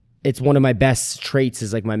it's one of my best traits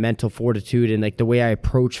is like my mental fortitude and like the way I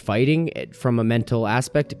approach fighting from a mental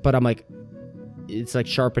aspect. But I'm like, it's like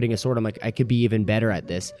sharpening a sword. I'm like, I could be even better at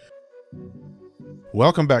this.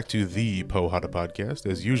 Welcome back to the Pohada Podcast.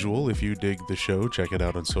 As usual, if you dig the show, check it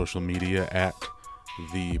out on social media at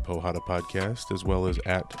the Pohada Podcast, as well as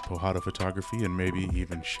at Pohada Photography, and maybe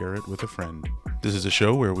even share it with a friend. This is a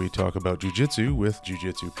show where we talk about jiu-jitsu with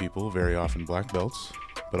jiu-jitsu people, very often black belts,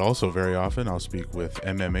 but also very often I'll speak with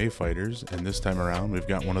MMA fighters, and this time around we've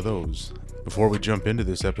got one of those. Before we jump into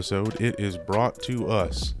this episode, it is brought to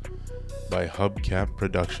us by Hubcap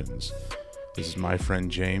Productions. This is my friend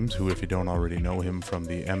James, who, if you don't already know him from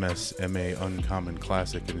the MMA Uncommon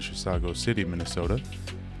Classic in Chisago City, Minnesota,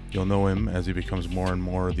 you'll know him as he becomes more and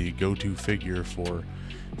more the go-to figure for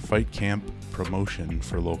fight camp promotion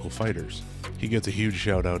for local fighters. He gets a huge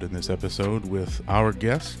shout out in this episode with our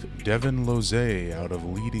guest, Devon Lozej, out of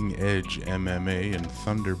Leading Edge MMA in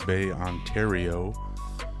Thunder Bay, Ontario,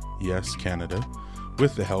 yes, Canada,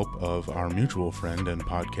 with the help of our mutual friend and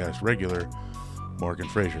podcast regular, Morgan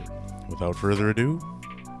Frazer. Without further ado,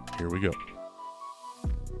 here we go. I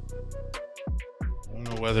don't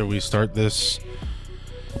know whether we start this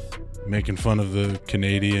making fun of the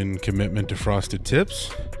Canadian commitment to frosted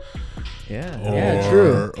tips. Yeah,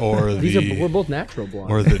 true. Or we're both natural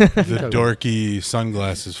blondes. Or the dorky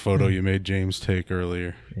sunglasses photo you made James take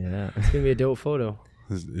earlier. Yeah, it's gonna be a dope photo.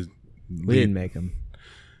 We didn't make them.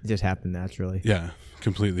 It just happened naturally. Yeah,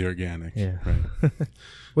 completely organic. Yeah. Right.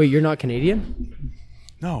 Wait, you're not Canadian?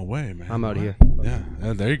 No way, man. I'm out of here. Yeah,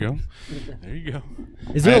 there you go. There you go.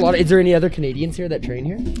 Is there any other Canadians here that train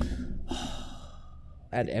here?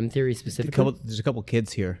 At M Theory specifically? There's a couple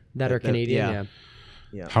kids here that are Canadian,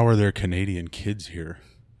 yeah. How are there Canadian kids here?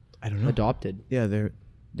 I don't know. Adopted. Yeah,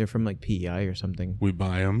 they're from like PEI or something. We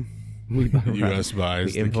buy them. U.S.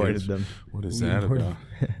 buys. We imported them. What is that about?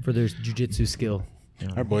 For their jiu-jitsu skill. Yeah.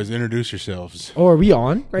 All right, boys, introduce yourselves. Oh, are we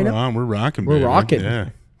on right now? We're rocking, Baby. We're rocking. Yeah.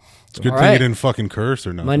 It's a good thing you didn't fucking curse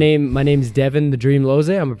or nothing. My name's Devon the Dream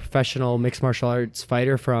Lozej. I'm a professional mixed martial arts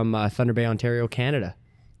fighter from Thunder Bay, Ontario, Canada.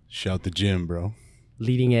 Shout the gym, bro.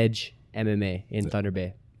 Leading Edge MMA in Thunder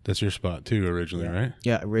Bay. That's your spot too, originally, right?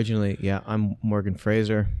 Yeah, originally. Yeah, I'm Morgan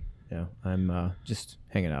Frazer. Yeah, I'm just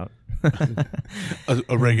hanging out.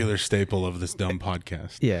 a regular staple of this dumb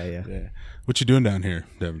podcast. Yeah. What you doing down here,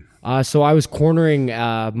 Devon? So I was cornering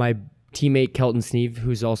my teammate Kelton Sneeve,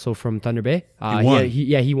 who's also from Thunder Bay. He won.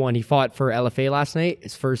 He won. He fought for LFA last night.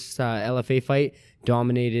 His first LFA fight,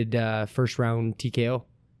 dominated first round TKO.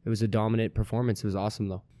 It was a dominant performance. It was awesome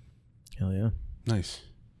though. Hell yeah. Nice.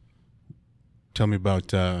 Tell me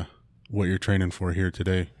about what you're training for here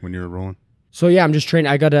today when you're rolling. So yeah, I'm just training.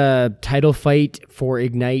 I got a title fight for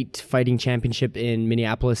Ignite Fighting Championship in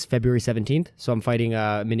Minneapolis, February 17th. So I'm fighting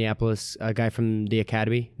a guy from the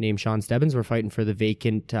academy named Sean Stebbins. We're fighting for the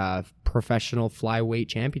vacant professional flyweight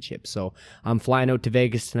championship. So I'm flying out to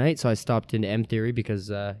Vegas tonight. So I stopped into M Theory because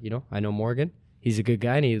I know Morgan. He's a good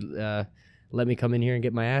guy, and he let me come in here and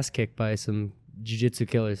get my ass kicked by some jiu-jitsu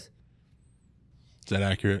killers. Is that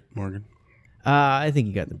accurate, Morgan? I think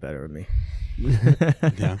you got the better of me.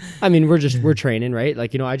 Yeah. I mean, we're training, right?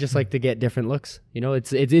 Like, I just like to get different looks.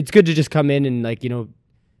 It's good to just come in and like, you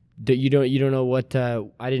don't know what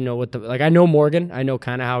I didn't know what I know Morgan, I know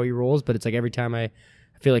kind of how he rolls, but it's like every time I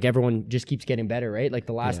feel like everyone just keeps getting better, right? Like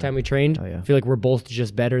the last time we trained, I feel like we're both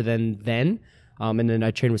just better than then. And then I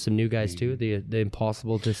trained with some new guys too, the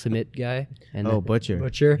impossible to submit guy. And Butcher.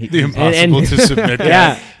 The impossible to submit guy.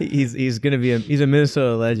 Yeah. He's gonna be he's a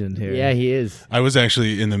Minnesota legend here. Yeah, he is. I was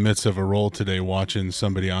actually in the midst of a roll today watching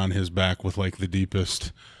somebody on his back with like the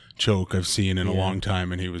deepest choke I've seen in a long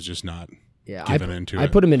time, and he was just not giving into it. I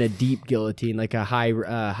put him in a deep guillotine, like a high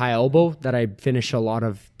elbow that I finish a lot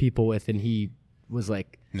of people with, and he was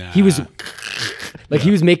like, he was he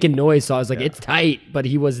was making noise, so I was like, it's tight, but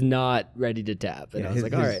he was not ready to tap. And I was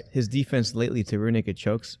like, all right. His defense lately to rear naked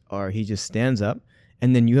chokes are he just stands up,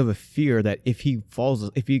 and then you have a fear that if he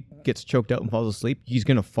gets choked out and falls asleep, he's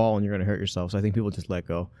gonna fall and you're gonna hurt yourself. So I think people just let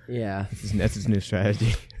go. Yeah, that's his new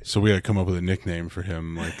strategy. So we gotta come up with a nickname for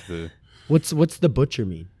him, like the. What's the butcher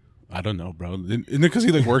mean? I don't know, bro. Isn't it because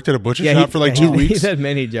he worked at a butcher shop for 2 weeks? He's had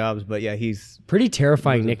many jobs, but he's pretty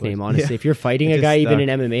terrifying nickname, honestly. Yeah. If you're fighting a guy even in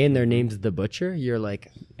MMA and their name's the Butcher, you're like,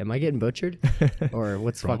 am I getting butchered? Or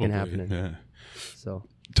what's fucking happening? Yeah. So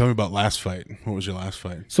tell me about last fight. What was your last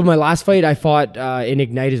fight? So my last fight, I fought in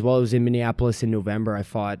Ignite as well. It was in Minneapolis in November. I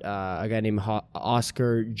fought a guy named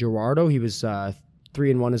Oscar Gerardo. He was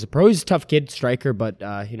 3-1 as a pro. He's a tough kid, striker, but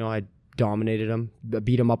I dominated him,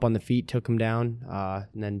 beat him up on the feet, took him down,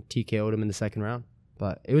 and then TKO'd him in the second round.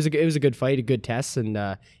 But it was a good fight, a good test, and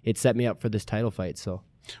it set me up for this title fight. So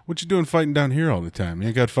What you doing fighting down here all the time? You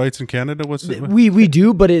ain't got fights in Canada? What's it? We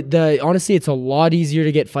do, but honestly, it's a lot easier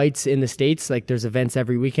to get fights in the States. Like there's events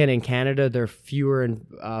every weekend. In Canada, they're fewer and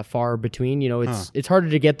far between. You know, it's harder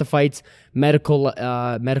to get the fights. Medicals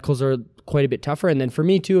are quite a bit tougher. And then for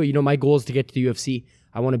me too, you know, my goal is to get to the UFC.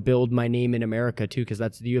 I want to build my name in America too, because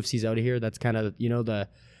that's the UFC's out of here. That's kind of, you know, the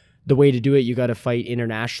way to do it. You got to fight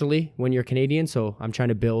internationally when you're Canadian. So I'm trying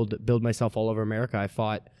to build myself all over America. I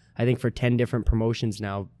fought, I think, for 10 different promotions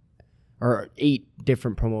now, or 8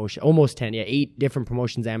 different promotions, almost 10. Yeah, 8 different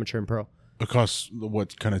promotions, amateur and pro. Across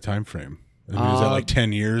what kind of time frame? I mean, is that like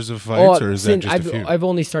 10 years of fights, or is that just a few? I've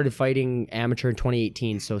only started fighting amateur in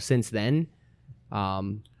 2018. So since then,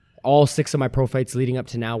 all 6 of my pro fights leading up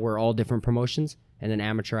to now were all different promotions. And then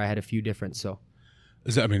amateur, I had a few different. So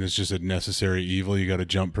is that, I mean, it's just a necessary evil. You got to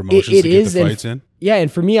jump promotions to get the fights in. Yeah,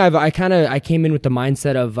 and for me, I came in with the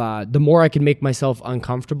mindset of the more I can make myself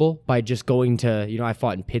uncomfortable by just going to, you know, I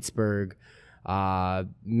fought in Pittsburgh,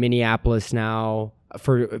 Minneapolis now,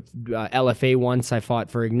 for LFA once. I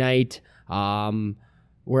fought for Ignite.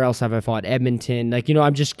 Where else have I fought? Edmonton. Like, you know,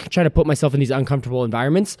 I'm just trying to put myself in these uncomfortable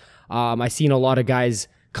environments. I've seen a lot of guys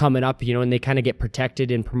coming up, you know, and they kind of get protected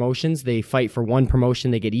in promotions. They fight for one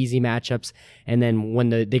promotion, they get easy matchups, and then when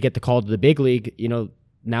they get the call to the big league, you know,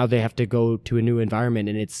 now they have to go to a new environment,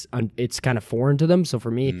 and it's kind of foreign to them. So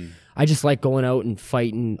for me, I just like going out and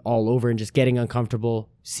fighting all over and just getting uncomfortable,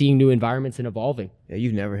 seeing new environments and evolving. Yeah,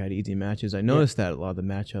 you've never had easy matches. I noticed that a lot of the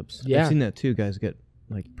matchups. Yeah. I've seen that too. Guys get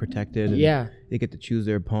like protected. And they get to choose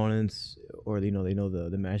their opponents, or they know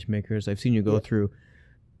the matchmakers. I've seen you go through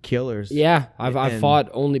killers. Yeah, I've fought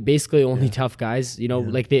only tough guys. You know,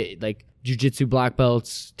 like jiu-jitsu black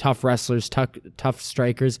belts, tough wrestlers, tough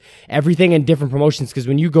strikers, everything in different promotions. Because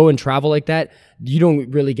when you go and travel like that, you don't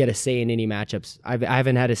really get a say in any matchups. I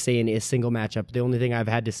haven't had a say in a single matchup. The only thing I've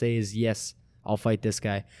had to say is, yes, I'll fight this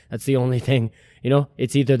guy. That's the only thing. You know,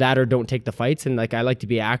 it's either that or don't take the fights. And like, I like to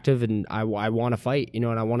be active, and I want to fight, you know,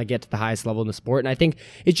 and I want to get to the highest level in the sport. And I think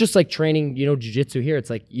it's just like training, you know, jiu-jitsu here. It's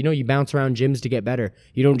like, you know, you bounce around gyms to get better.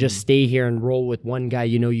 You don't just stay here and roll with one guy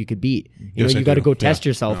you know you could beat. You know, you got to go test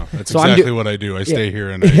yourself. No, that's exactly what I do. I stay here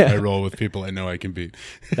and I roll with people I know I can beat.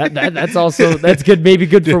 That's good. Maybe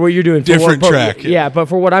good for what you're doing. Different track. Yeah, but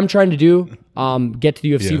for what I'm trying to do, get to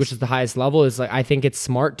the UFC, which is the highest level, is like, I think it's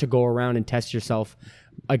smart to go around and test yourself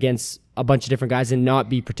against a bunch of different guys and not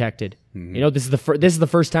be protected. You know, this is the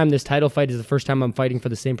first time this title fight is the first time I'm fighting for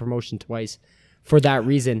the same promotion twice, for that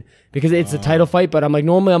reason, because it's a title fight. But I'm like,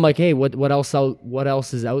 normally I'm like, hey, what else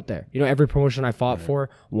is out there? You know, every promotion I fought for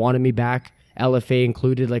wanted me back, LFA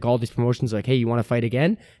included, like all these promotions, like, hey, you want to fight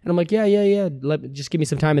again? And I'm like, yeah. Just give me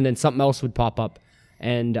some time, and then something else would pop up,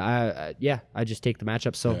 and I just take the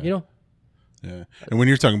matchup. So you know. Yeah. And when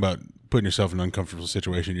you're talking about putting yourself in an uncomfortable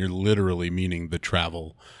situation, you're literally meaning the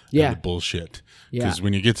travel and the bullshit. Because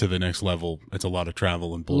when you get to the next level, it's a lot of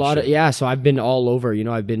travel and bullshit. So I've been all over. You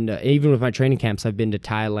know, I've been even with my training camps, I've been to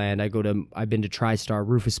Thailand. I've been to TriStar,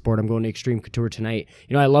 Rufus Sport. I'm going to Extreme Couture tonight.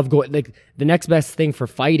 You know, I love going. Like, the next best thing for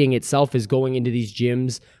fighting itself is going into these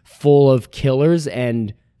gyms full of killers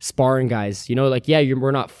and sparring guys. You know, like,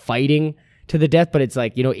 we're not fighting to the death, but it's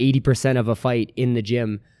like, you know, 80% of a fight in the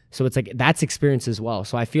gym. So it's like, that's experience as well.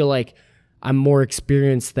 So I feel like I'm more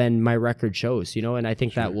experienced than my record shows, you know, and I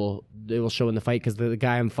think it will show in the fight, because the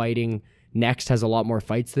guy I'm fighting next has a lot more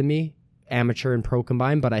fights than me, amateur and pro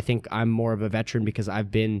combined. But I think I'm more of a veteran because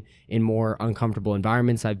I've been in more uncomfortable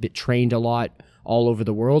environments. I've been trained a lot all over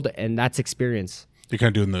the world, and that's experience. You're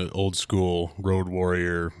kind of doing the old school road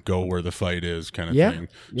warrior, go where the fight is kind of thing.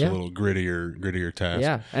 It's a little grittier task.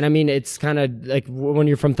 Yeah, and I mean, it's kind of like when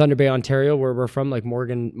you're from Thunder Bay, Ontario, where we're from, like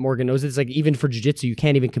Morgan knows it. It's like, even for jiu-jitsu, you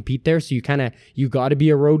can't even compete there. So you got to be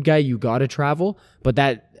a road guy, you got to travel. But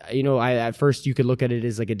that, you know, at first you could look at it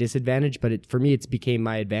as like a disadvantage, but for me, it's became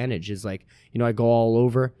my advantage. Is like, you know, I go all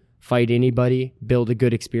over, fight anybody, build a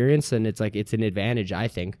good experience, and it's like, it's an advantage, I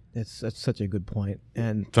think. That's such a good point.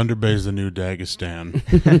 And Thunder Bay is the new Dagestan.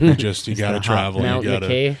 you got to travel. Mount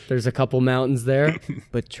McKay, there's a couple mountains there.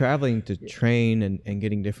 But traveling to train and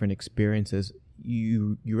getting different experiences,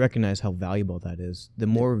 you recognize how valuable that is. The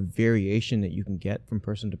more variation that you can get from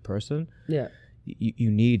person to person,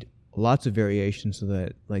 you need lots of variation so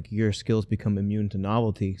that like your skills become immune to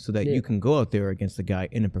novelty, so that you can go out there against a guy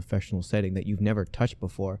in a professional setting that you've never touched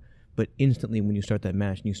before. But instantly when you start that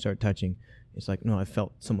match and you start touching, it's like, no, I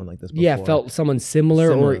felt someone like this before. Yeah, felt someone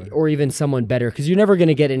similar. Or even someone better, because you're never going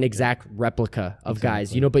to get an exact replica of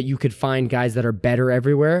guys, you know, but you could find guys that are better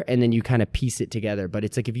everywhere, and then you kind of piece it together. But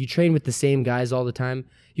it's like, if you train with the same guys all the time,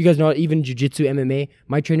 you guys know, even jiu-jitsu, MMA,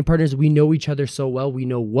 my training partners, we know each other so well. We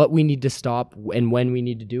know what we need to stop and when we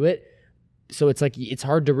need to do it. so it's like, it's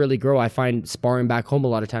hard to really grow. I find sparring back home a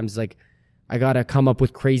lot of times, like, I got to come up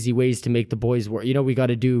with crazy ways to make the boys work. You know, we got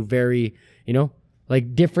to do very, you know,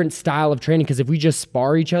 like different style of training. Because if we just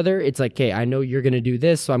spar each other, it's like, okay, I know you're going to do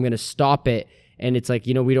this, so I'm going to stop it. And it's like,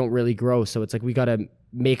 you know, we don't really grow. So it's like, we got to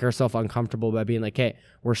make ourselves uncomfortable by being like, hey,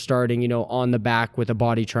 we're starting, you know, on the back with a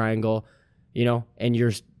body triangle, you know, and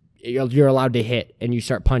you're allowed to hit, and you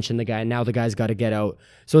start punching the guy, and now the guy's got to get out.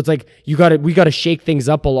 So it's like, we got to shake things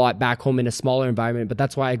up a lot back home in a smaller environment. But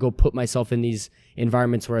that's why I go put myself in these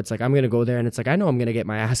environments where it's like, I'm going to go there, and it's like, I know I'm going to get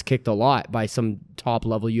my ass kicked a lot by some top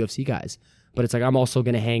level UFC guys, but it's like, I'm also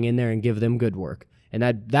going to hang in there and give them good work.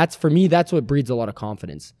 And that's for me, that's what breeds a lot of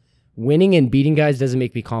confidence. Winning and beating guys doesn't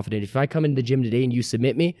make me confident. If I come into the gym today and you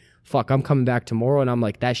submit me, fuck, I'm coming back tomorrow, and I'm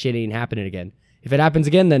like, that shit ain't happening again. If it happens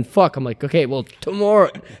again, then fuck, I'm like, okay, well, tomorrow,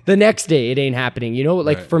 the next day, it ain't happening. You know,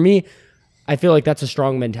 like right. For me, I feel like that's a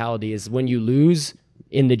strong mentality, is when you lose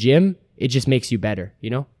in the gym, it just makes you better, you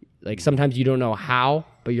know? Like sometimes you don't know how,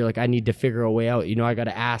 but you're like, I need to figure a way out. You know, I got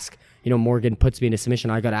to ask, you know, Morgan puts me in a submission.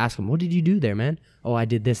 I got to ask him, what did you do there, man? Oh, I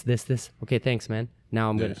did this. Okay, thanks, man. Now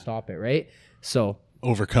I'm going to stop it, right? So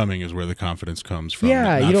overcoming is where the confidence comes from.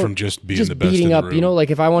 Yeah, not from just being the best beating in up, the room. You know,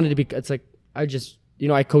 like if I wanted to be, it's like, I just, you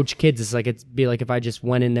know, I coach kids. It's like, it'd be like if I just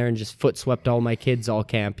went in there and just foot swept all my kids all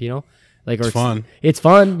camp, you know? Like, or it's fun. It's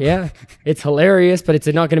fun, yeah. It's hilarious, but it's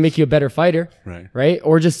not going to make you a better fighter. Right?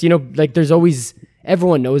 Or just, you know, like there's always,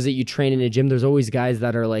 everyone knows that you train in a gym. There's always guys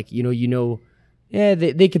that are like, you know, yeah,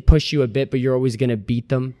 they could push you a bit, but you're always going to beat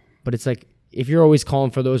them. But it's like, if you're always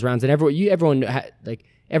calling for those rounds, and everyone like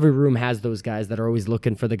every room has those guys that are always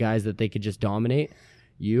looking for the guys that they could just dominate.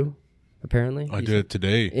 You, apparently. I did it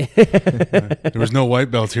today. There was no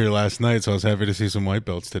white belts here last night, so I was happy to see some white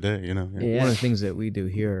belts today, you know. Yeah. One of the things that we do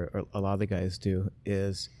here, or a lot of the guys do,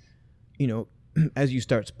 is, you know, as you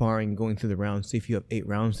start sparring, going through the rounds, see if you have 8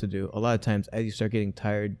 rounds to do. A lot of times, as you start getting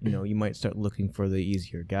tired, you know, you might start looking for the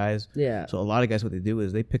easier guys. Yeah. So a lot of guys, what they do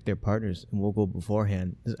is they pick their partners, and we'll go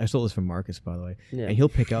beforehand. I stole this from Marcus, by the way. Yeah. And he'll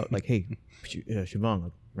pick out like, hey, Siobhan,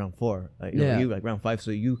 like round 4. Like, you know, you like round 5.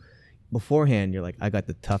 So you beforehand, you're like, I got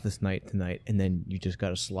the toughest night tonight, and then you just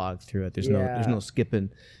got to slog through it. There's no skipping.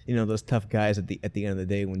 You know, those tough guys at the end of the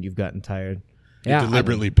day when you've gotten tired. You're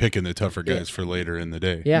deliberately picking the tougher guys for later in the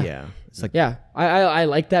day. Yeah. It's like, I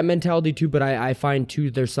like that mentality too, but I find too,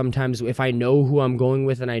 there's sometimes if I know who I'm going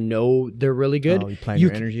with and I know they're really good, you plan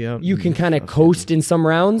your energy out. You can kind of coast in some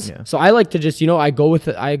rounds. Yeah. So I like to just, you know, I go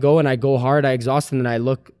and I go hard, I exhaust, and then I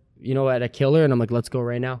look, you know, at a killer, and I'm like, let's go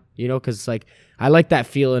right now, you know, because like, I like that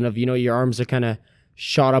feeling of, you know, your arms are kind of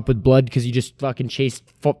shot up with blood because you just fucking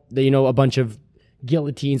chased, you know, a bunch of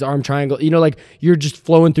guillotines, arm triangle, you know, like you're just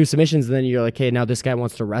flowing through submissions, and then you're like, hey, now this guy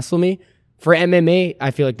wants to wrestle me. For MMA, I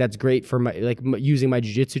feel like that's great for my, like using my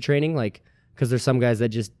jiu-jitsu training, like, because there's some guys that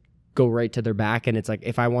just go right to their back, and it's like,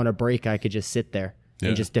 if I want to break, I could just sit there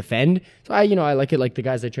and just defend. So I like it, like the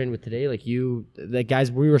guys I trained with today, like the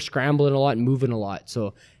guys, we were scrambling a lot and moving a lot.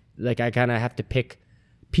 So like, I kind of have to pick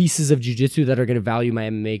pieces of jiu-jitsu that are going to value my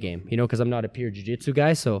MMA game, you know, because I'm not a pure jiu-jitsu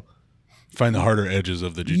guy, so find the harder edges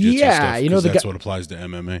of the jiu-jitsu stuff, you know, that's what applies to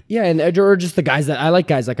MMA. Yeah, and or just the guys that I like,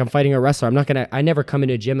 guys like I'm fighting a wrestler. I never come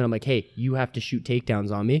into a gym and I'm like, hey, you have to shoot takedowns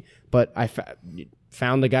on me. But I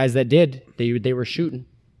found the guys that did. They were shooting.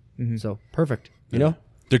 Mm-hmm. So perfect, you know.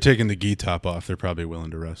 They're taking the gi top off. They're probably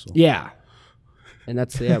willing to wrestle. Yeah, and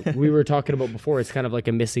that's we were talking about before. It's kind of like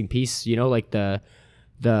a missing piece, you know, like the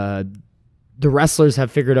wrestlers have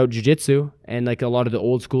figured out jiu-jitsu, and like a lot of the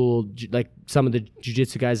old school, like some of the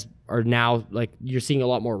jiu-jitsu guys are now like, you're seeing a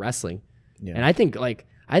lot more wrestling. Yeah. And I think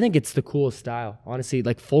it's the coolest style, honestly,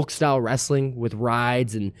 like folk style wrestling with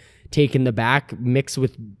rides and taking the back mixed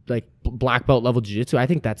with like black belt level jiu-jitsu. I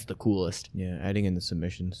think that's the coolest. Yeah. Adding in the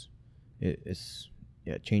submissions. It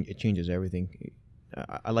changes everything.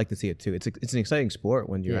 I like to see it too. It's an exciting sport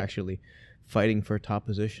when you're actually fighting for top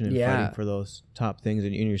position and fighting for those top things.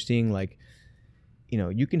 And you're seeing like, you know,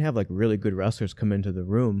 you can have like really good wrestlers come into the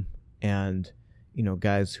room, and, you know,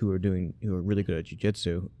 guys who are really good at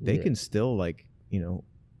jiu-jitsu, they can still like, you know,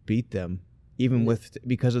 beat them even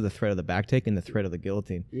because of the threat of the back take and the threat of the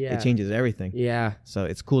guillotine. Yeah. It changes everything. Yeah. So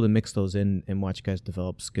it's cool to mix those in and watch guys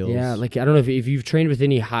develop skills. Yeah. Like, I don't know if you've trained with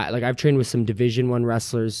any like I've trained with some Division I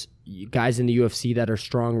wrestlers, guys in the UFC that are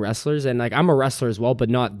strong wrestlers. And like, I'm a wrestler as well, but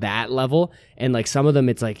not that level. And like some of them,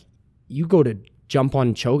 it's like you go to jump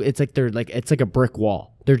on choke. It's like it's like a brick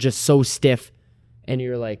wall. They're just so stiff. And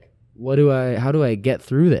you're like, how do I get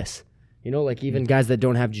through this? You know, like even guys that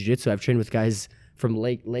don't have jiu-jitsu, I've trained with guys from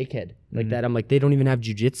Lakehead like that. I'm like, they don't even have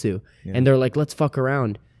jiu-jitsu. Yeah. And they're like, let's fuck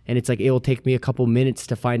around. And it's like, it'll take me a couple minutes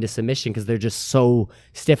to find a submission because they're just so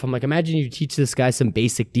stiff. I'm like, imagine you teach this guy some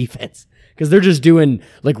basic defense. because they're just doing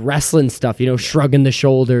like wrestling stuff, shrugging the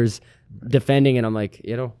shoulders, defending, and I'm like,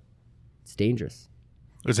 it's dangerous.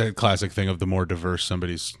 It's that classic thing of the more diverse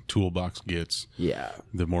somebody's toolbox gets,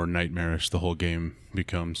 the more nightmarish the whole game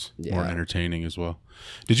becomes, more entertaining as well.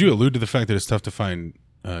 Did you allude to the fact that it's tough to find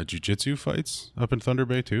jiu-jitsu fights up in Thunder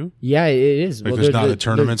Bay too? Yeah, it is. Like, there's not a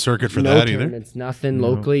tournament circuit for that either? It's nothing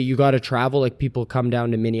locally. You got to travel. Like, people come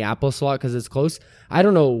down to Minneapolis a lot because it's close. I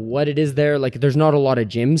don't know what it is there. Like, there's not a lot of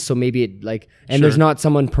gyms, so maybe it there's not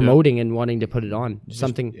someone promoting and wanting to put it on.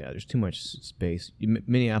 There's too much space.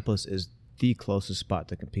 Minneapolis is the closest spot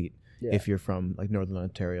to compete if you're from like Northern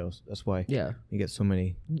Ontario. That's why you get so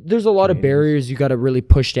many. There's a lot of barriers you got to really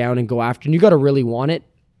push down and go after, and you got to really want it.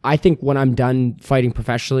 I think when I'm done fighting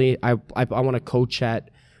professionally, I want to coach at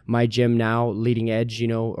my gym now, Leading Edge,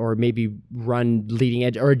 or maybe run Leading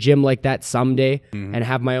Edge or a gym like that someday and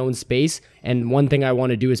have my own space. And one thing I want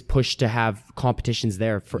to do is push to have competitions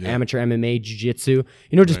there for amateur MMA, jiu-jitsu,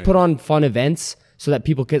 just put on fun events so that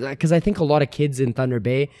people could, because I think a lot of kids in Thunder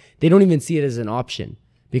Bay, they don't even see it as an option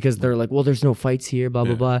because they're like, well, there's no fights here, blah,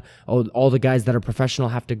 blah, blah. All the guys that are professional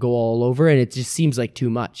have to go all over. And it just seems like too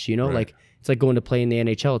much, like, it's like going to play in the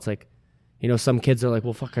NHL. It's like, some kids are like,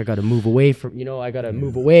 well, fuck, I got to move away from, I got to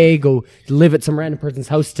move away, go live at some random person's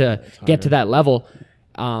house to get to that level.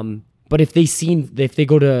 But if they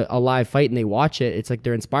go to a live fight and they watch it, it's like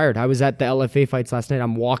they're inspired. I was at the LFA fights last night.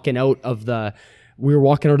 We were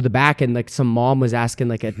walking out of the back and like some mom was asking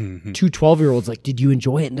like two 12-year-olds, like, did you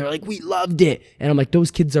enjoy it? And they're like, we loved it. And I'm like, those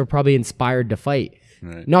kids are probably inspired to fight.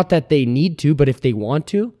 Right. Not that they need to, but if they want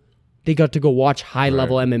to, they got to go watch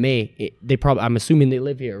high-level MMA. I'm assuming they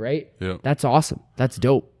live here, right? Yeah. That's awesome. That's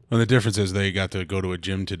dope. And the difference is they got to go to a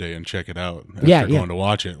gym today and check it out after going to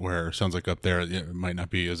watch it, where it sounds like up there it might not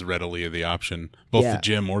be as readily the option, both the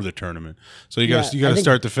gym or the tournament. So you got to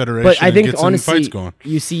start the federation and get some fights going.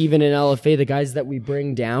 You see, even in LFA, the guys that we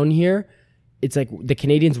bring down here, it's like the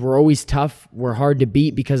Canadians were always tough. We're hard to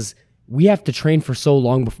beat because we have to train for so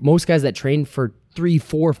long. Most guys that train for 3,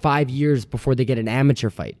 4, 5 years before they get an amateur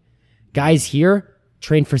fight. Guys here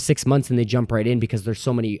train for 6 months and they jump right in because there's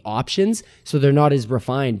so many options, so they're not as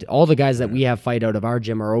refined. All the guys that we have fight out of our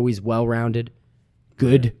gym are always well-rounded,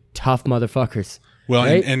 good, tough motherfuckers. Well,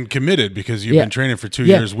 right? and committed because you've been training for 2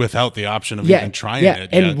 years without the option of even trying it.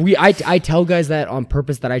 And I tell guys that on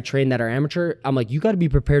purpose that I train that are amateur. I'm like, you got to be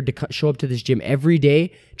prepared to show up to this gym every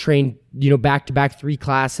day, train, back-to-back 3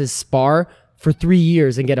 classes, spar for 3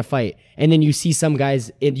 years and get a fight. And then you see some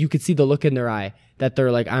guys, and you could see the look in their eye that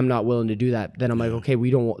they're like, I'm not willing to do that. Then I'm like, okay,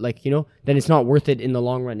 we don't then it's not worth it in the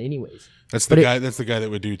long run anyways. That's the guy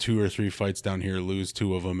that would do 2 or 3 fights down here, lose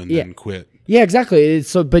 2 of them and then quit. Yeah, exactly.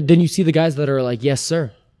 But then you see the guys that are like, yes,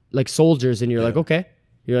 sir, like soldiers. And you're like, okay,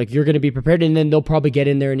 you're like, you're going to be prepared. And then they'll probably get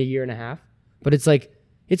in there in a year and a half. But it's like,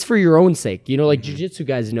 it's for your own sake. Like jiu-jitsu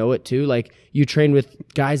guys know it too. Like you train with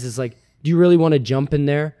guys, it's like, do you really want to jump in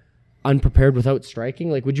there unprepared without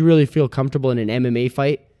striking? Like, would you really feel comfortable in an MMA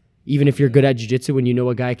fight? Even if you're good at jiu-jitsu, when you know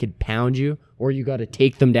a guy could pound you, or you got to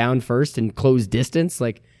take them down first and close distance,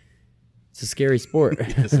 like, it's a scary sport.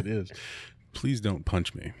 Yes, it is. Please don't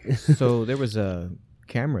punch me. So there was a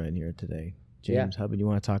camera in here today. James, how about you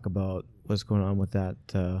want to talk about what's going on with that?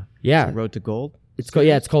 Road to Gold?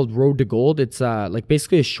 It's called Road to Gold. It's like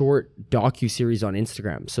basically a short docu-series on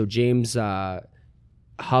Instagram. So James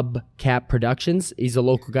Hubcap Productions. He's a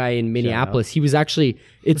local guy in Minneapolis. He was actually,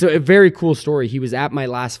 it's a very cool story. He was at my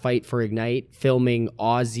last fight for Ignite filming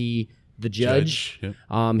Ozzy the Judge. Yep.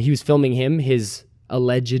 He was filming his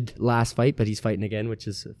alleged last fight, but he's fighting again, which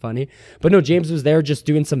is funny. But no, James was there just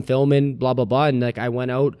doing some filming, blah, blah, blah. And like I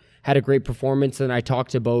went out, had a great performance, and I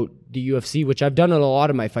talked about the UFC, which I've done in a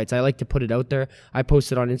lot of my fights. I like to put it out there. I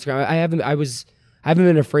posted on Instagram. I haven't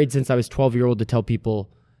been afraid since I was 12-year-old to tell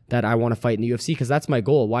people that I want to fight in the UFC, because that's my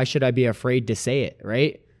goal. Why should I be afraid to say it,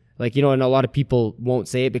 right? Like, and a lot of people won't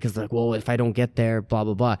say it because they're like, well, if I don't get there, blah,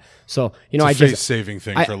 blah, blah. So, it's a face-saving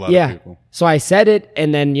thing for a lot of people. So I said it,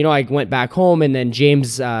 and then, I went back home, and then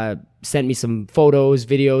James sent me some photos,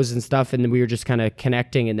 videos, and stuff, and then we were just kind of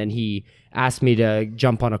connecting, and then he asked me to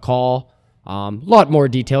jump on a call. A lot more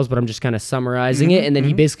details, but I'm just kind of summarizing it. And then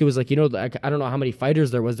he basically was like, I don't know how many fighters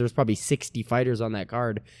there was. There was probably 60 fighters on that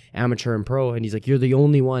card, amateur and pro. And he's like, you're the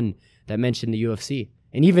only one that mentioned the UFC.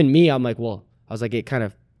 And even me, I'm like, well, I was like, it kind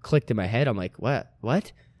of clicked in my head. I'm like, what?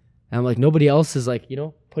 And I'm like, nobody else is like,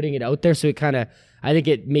 putting it out there. So it kind of, I think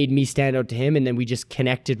it made me stand out to him. And then we just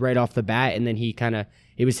connected right off the bat. And then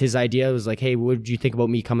it was his idea. It was like, hey, what did you think about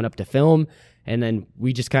me coming up to film? And then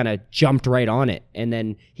we just kind of jumped right on it. And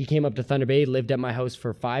then he came up to Thunder Bay, lived at my house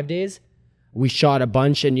for 5 days. We shot a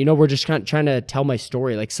bunch, and we're just trying to tell my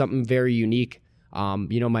story, like something very unique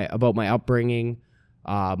about my upbringing,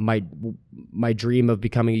 my dream of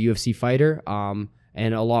becoming a UFC fighter,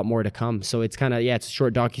 and a lot more to come. So it's kind of, it's a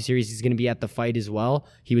short docuseries. He's going to be at the fight as well.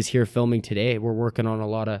 He was here filming today. We're working on a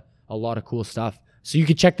lot of cool stuff. So you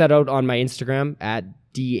can check that out on my Instagram at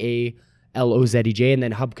DALOZEJ, and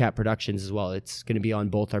then Hubcap Productions as well. It's going to be on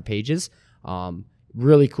both our pages.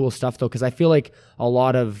 Really cool stuff though, because I feel like a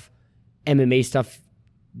lot of MMA stuff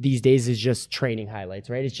these days is just training highlights,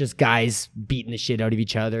 right? It's just guys beating the shit out of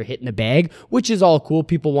each other, hitting the bag, which is all cool.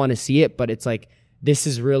 People want to see it, but it's like, this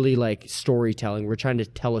is really like storytelling. We're trying to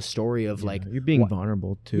tell a story of like, you're being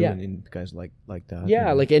vulnerable too, and guys like that.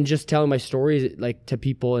 Yeah, like, and just telling my stories like to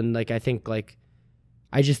people, and like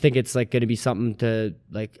I just think it's like going to be something to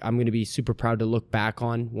like, I'm going to be super proud to look back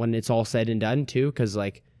on when it's all said and done too, because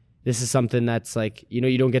like this is something that's like,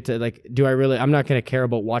 you don't get to like, I'm not going to care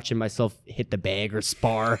about watching myself hit the bag or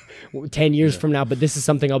spar 10 years from now, but this is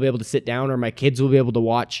something I'll be able to sit down, or my kids will be able to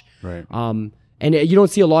watch. Right. And you don't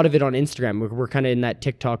see a lot of it on Instagram. We're kind of in that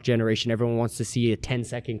TikTok generation. Everyone wants to see a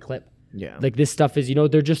 10-second clip. Yeah. Like this stuff is,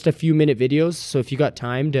 they're just a few minute videos. So if you got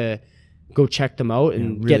time to go check them out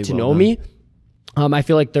and really get to know me, I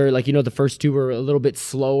feel like they're like, the first two were a little bit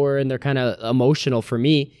slower and they're kind of emotional for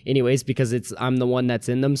me anyways, because I'm the one that's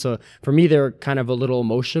in them. So for me, they're kind of a little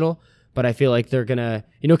emotional, but I feel like they're going to,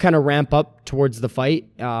 kind of ramp up towards the fight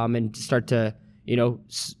and start to,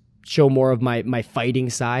 show more of my fighting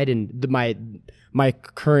side and my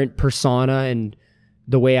current persona and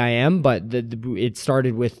the way I am. But it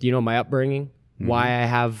started with, my upbringing, why I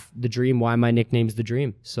have the dream, why my nickname's the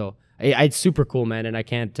Dream. So it's super cool, man. And I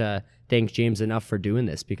can't thank James enough for doing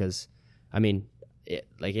this, because I mean,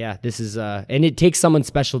 this is and it takes someone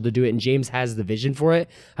special to do it, and James has the vision for it.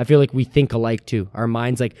 I feel like we think alike too. Our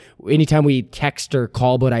minds, like anytime we text or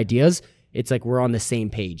call about ideas, it's like we're on the same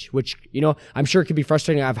page, which, I'm sure it could be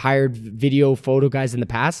frustrating. I've hired video photo guys in the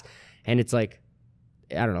past, and it's like,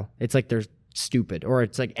 I don't know. It's like they're stupid, or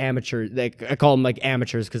it's like amateur. Like I call them like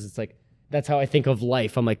amateurs, because it's like, that's how I think of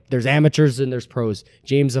life. I'm like, there's amateurs and there's pros.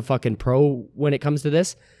 James a fucking pro when it comes to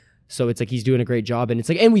this. So it's like he's doing a great job, and it's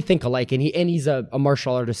like, and we think alike, and he's a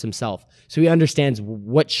martial artist himself, so he understands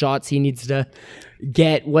what shots he needs to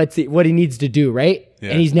get, what he needs to do, right?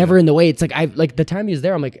 Yeah, and he's never in the way. It's like the time he was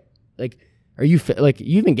there, I'm like, are you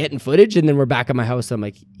you've been getting footage? And then we're back at my house. I'm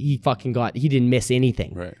like, he didn't miss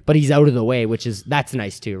anything, right? But he's out of the way, that's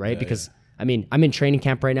nice too, right? Because I mean, I'm in training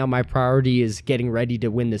camp right now. My priority is getting ready to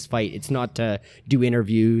win this fight. It's not to do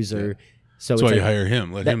interviews or. So that's why you hire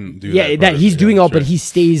him. Let him do that. Yeah, he's doing all, but he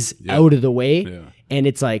stays Yeah. out of the way. Yeah. And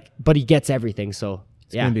it's like, but he gets everything. So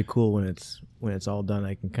It's gonna be cool when it's all done.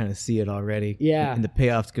 I can kind of see it already. Yeah. And the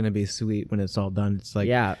payoff's gonna be sweet when it's all done. It's like,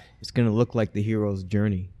 it's gonna look like the hero's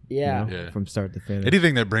journey. Yeah. From start to finish.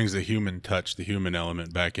 Anything that brings the human touch, the human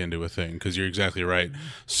element back into a thing, because you're exactly right.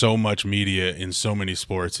 So much media in so many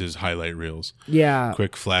sports is highlight reels. Yeah.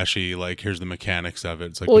 Quick, flashy, like here's the mechanics of it.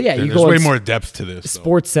 It's like, there's way more depth to this.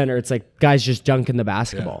 Sports Center, it's like guys just dunking the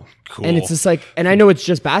basketball. Yeah. Cool. And it's just like, and I know it's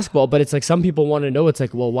just basketball, but it's like some people want to know, it's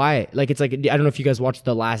like, well, why? Like, it's like, I don't know if you guys watched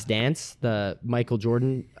The Last Dance, the Michael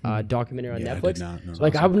Jordan documentary on Netflix. I did not. No,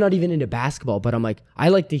 like, I'm not even into basketball, but I'm like, I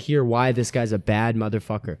like to hear why this guy's a bad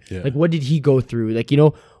motherfucker. Yeah. Like, what did he go through? Like,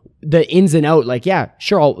 the ins and out, like, yeah,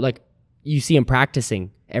 sure. You see him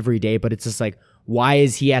practicing every day, but it's just like, why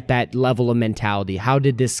is he at that level of mentality? How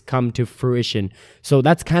did this come to fruition? So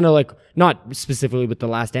that's kind of like, not specifically with The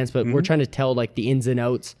Last Dance, but we're trying to tell like the ins and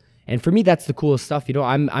outs. And for me, that's the coolest stuff.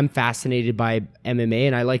 I'm fascinated by MMA,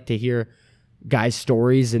 and I like to hear guys'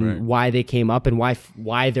 stories and why they came up and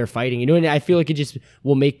why they're fighting. And I feel like it just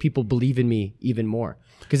will make people believe in me even more.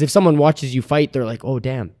 Because if someone watches you fight, they're like, oh,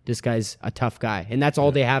 damn, this guy's a tough guy. And that's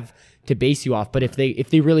all they have to base you off. But if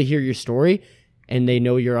they really hear your story and they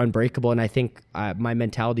know you're unbreakable, and I think my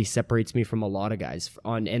mentality separates me from a lot of guys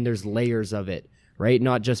and there's layers of it, right?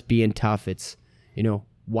 Not just being tough. It's,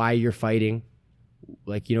 why you're fighting,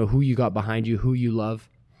 like, who you got behind you, who you love,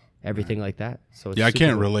 everything like that. So I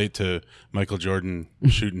can't relate to Michael Jordan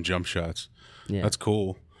shooting jump shots. Yeah. That's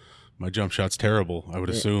cool. My jump shot's terrible, I would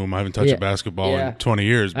assume. I haven't touched a basketball in 20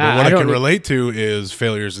 years. But what I can relate to is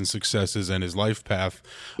failures and successes and his life path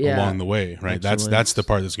along the way, right? That's the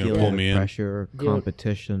part that's going to pull me in. Pressure,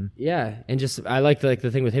 competition. Yeah, and just I like the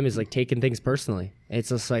thing with him is like taking things personally. It's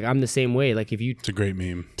just like I'm the same way. Like if you It's a great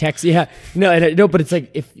meme. Text but it's like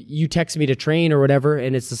if you text me to train or whatever,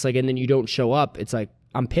 and it's just like, and then you don't show up, it's like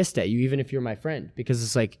I'm pissed at you, even if you're my friend, because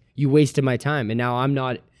it's like you wasted my time and now I'm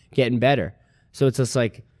not getting better. So it's just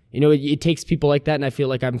like, it takes people like that, and I feel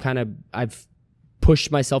like I've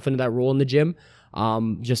pushed myself into that role in the gym.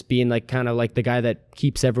 Just being like kind of like the guy that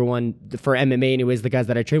keeps everyone for MMA anyways, the guys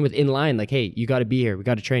that I train with in line, like, hey, you got to be here. We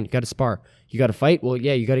got to train. You got to spar. You got to fight. Well,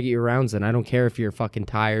 yeah, you got to get your rounds in. I don't care if you're fucking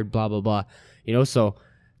tired, blah, blah, blah. So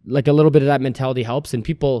like a little bit of that mentality helps. And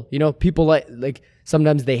people like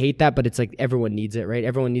sometimes they hate that, but it's like everyone needs it, right?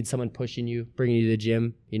 Everyone needs someone pushing you, bringing you to the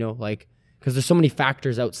gym, like, because there's so many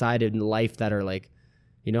factors outside in life that are like,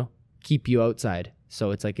 keep you outside.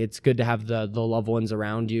 So it's like, it's good to have the loved ones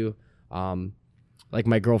around you. Like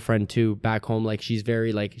my girlfriend too, back home, like she's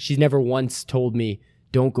very like, she's never once told me,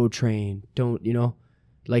 don't go train. Don't,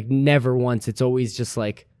 like never once. It's always just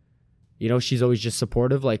like, she's always just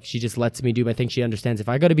supportive. Like she just lets me do my thing. She understands if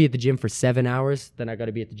I got to be at the gym for 7 hours, then I got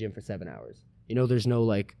to be at the gym for 7 hours. There's no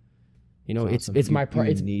like, awesome. It's my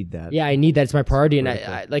priority. You need that. Yeah, I need that. It's my priority. And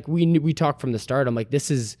I like, we talked from the start. I'm like, this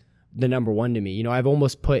is the number one to me. I've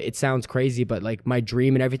almost put, it sounds crazy, but like my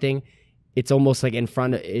dream and everything, it's almost like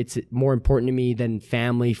it's more important to me than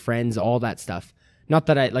family, friends, all that stuff. Not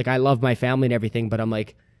that I love my family and everything, but I'm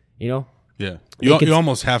like, Yeah. You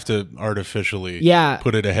almost have to artificially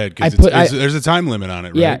put it ahead because there's a time limit on it,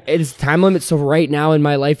 right? Yeah, it's time limit. So right now in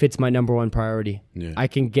my life, it's my number one priority. Yeah. I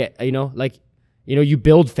can get, you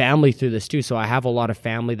build family through this too. So I have a lot of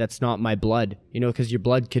family that's not my blood, because your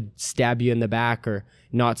blood could stab you in the back or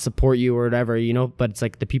not support you or whatever, but it's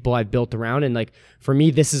like the people I've built around. And like, for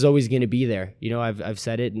me, this is always going to be there. I've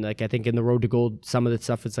said it. And like, I think in the Road to Gold, some of the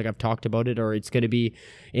stuff, it's like I've talked about it, or it's going to be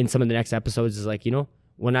in some of the next episodes is like,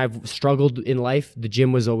 when I've struggled in life, the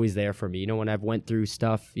gym was always there for me. When I've went through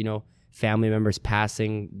stuff, family members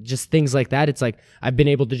passing, just things like that. It's like, I've been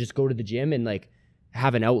able to just go to the gym and like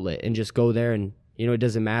have an outlet and just go there and, it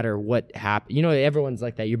doesn't matter what happened. Everyone's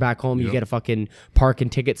like that. You're back home, you get a fucking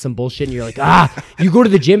parking ticket, some bullshit, and you're like, you go to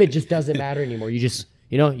the gym, it just doesn't matter anymore. You just,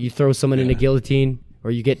 you throw someone in a guillotine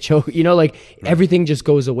or you get choked, everything just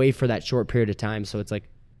goes away for that short period of time. So it's like,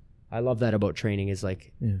 I love that about training is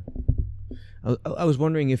like. Yeah. I was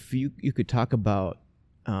wondering if you could talk about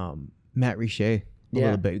Matt Richer a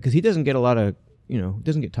little bit, because he doesn't get a lot of,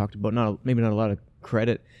 doesn't get talked about, maybe not a lot of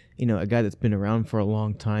credit, a guy that's been around for a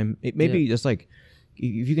long time. Just like,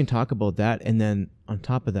 if you can talk about that, and then on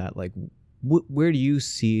top of that, like, where do you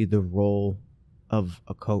see the role of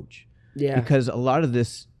a coach? Yeah. Because a lot of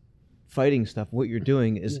this fighting stuff, what you're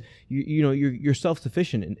doing is, you're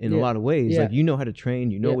self-sufficient in a lot of ways. Yeah. Like, you know how to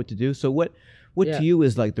train, you know what to do. So what to you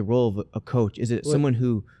is like the role of a coach? Is it someone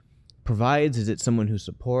who provides? Is it someone who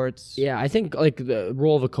supports? Yeah, I think like the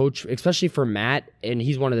role of a coach, especially for Matt, and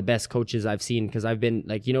he's one of the best coaches I've seen, because I've been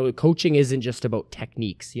like, coaching isn't just about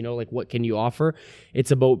techniques, like what can you offer? It's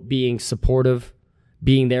about being supportive,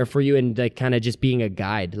 being there for you, and like kind of just being a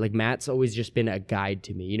guide. Like Matt's always just been a guide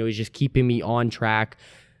to me. He's just keeping me on track.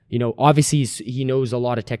 Obviously he knows a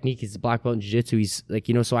lot of technique. He's a black belt in jiu-jitsu. He's like,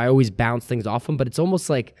 so I always bounce things off him, but it's almost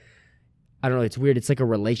like, I don't know, it's weird. It's like a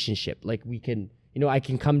relationship. Like we can, I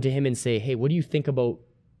can come to him and say, hey, what do you think about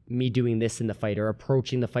me doing this in the fight or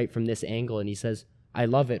approaching the fight from this angle? And he says, I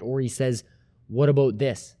love it. Or he says, what about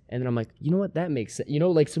this? And then I'm like, you know what? That makes sense.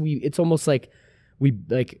 So it's almost like we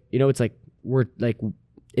like, it's like, we're like,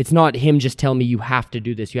 it's not him just telling me you have to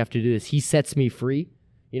do this. You have to do this. He sets me free.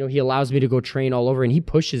 He allows me to go train all over, and he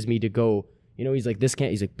pushes me to go. He's like,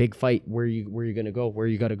 he's like, big fight. Where you going to go? Where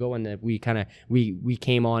you got to go? And then we kind of, we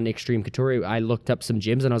came on Extreme Couture. I looked up some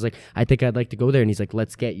gyms and I was like, I think I'd like to go there. And he's like,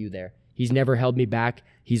 let's get you there. He's never held me back.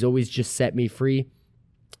 He's always just set me free.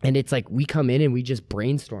 And it's like, we come in and we just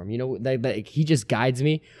brainstorm, like he just guides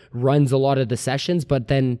me, runs a lot of the sessions. But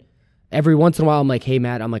then every once in a while, I'm like, hey,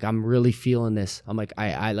 Matt, I'm really feeling this. I'm like,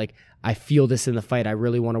 I feel this in the fight. I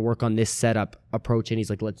really want to work on this setup approach. And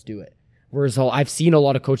he's like, let's do it. Whereas I've seen a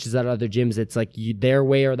lot of coaches at other gyms, it's like their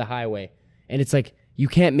way or the highway. And it's like, you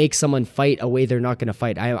can't make someone fight a way they're not going to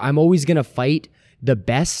fight. I'm always going to fight the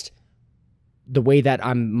best the way that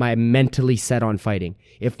I'm mentally set on fighting.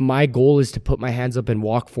 If my goal is to put my hands up and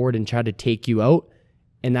walk forward and try to take you out,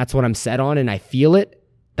 and that's what I'm set on and I feel it,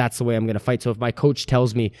 that's the way I'm going to fight. So if my coach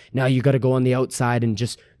tells me, now you got to go on the outside and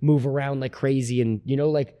just move around like crazy and,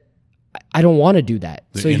 like, I don't want to do that.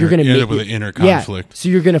 So you're going to end up with an inner conflict. Yeah, so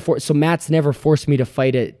you're going to so Matt's never forced me to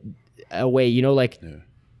fight it away,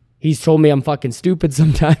 he's told me I'm fucking stupid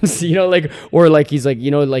sometimes, or like, he's like,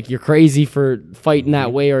 like you're crazy for fighting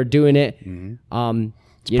that way or doing it. Mm-hmm.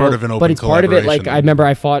 It's part of an open but it's part of it. Like I remember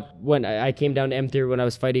I fought when I came down to M3 when I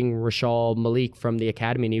was fighting Rashal Malik from the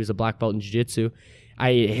academy, and he was a black belt in jiu-jitsu.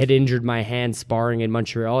 I had injured my hand sparring in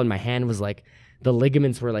Montreal, and my hand was like, the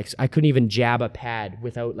ligaments were like, I couldn't even jab a pad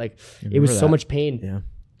without like, it was so much pain. Yeah.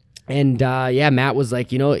 And Matt was like,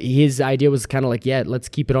 his idea was kind of like, let's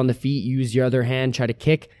keep it on the feet, use your other hand, try to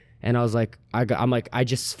kick. And I was like,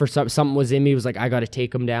 something was in me, was like, I got to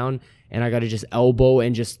take him down and I got to just elbow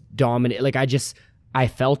and just dominate. Like, I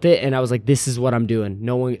felt it, and I was like, this is what I'm doing.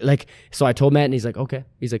 No one, like, so I told Matt, and he's like, okay.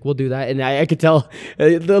 He's like, we'll do that. And I could tell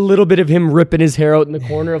a little bit of him ripping his hair out in the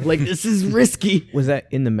corner of like, this is risky. Was that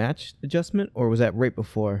in the match adjustment, or was that right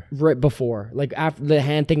before? Right before. Like, after the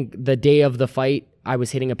hand thing, the day of the fight, I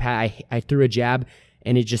was hitting a pad. I threw a jab,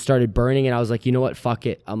 and it just started burning, and I was like, you know what? Fuck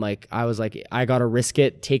it. I was like, I got to risk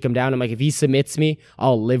it, take him down. I'm like, if he submits me,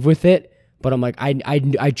 I'll live with it. But I'm like,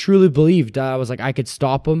 I truly believed, I was like, I could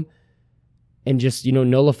stop him and just,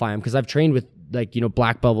 nullify him, because I've trained with like,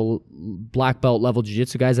 black belt level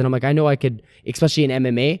jiu-jitsu guys, and I'm like, I know I could, especially in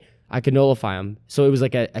MMA, I could nullify him. So it was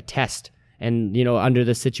like a test, and under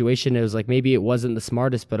the situation, it was like, maybe it wasn't the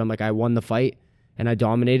smartest, but I'm like, I won the fight and I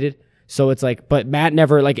dominated. So it's like, but Matt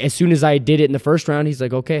never, like, as soon as I did it in the first round, he's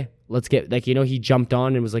like, okay, let's get, like, he jumped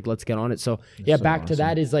on and was like, let's get on it. So yeah, so back awesome. To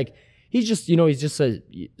that is like, he's just, he's just a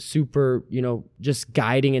super, just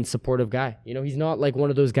guiding and supportive guy. He's not like one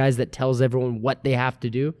of those guys that tells everyone what they have to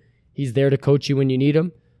do. He's there to coach you when you need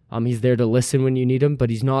him. He's there to listen when you need him, but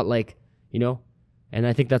he's not like, and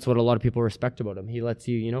I think that's what a lot of people respect about him. He lets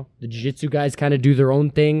you, the jiu-jitsu guys kind of do their own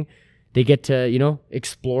thing. They get to,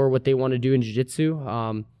 explore what they want to do in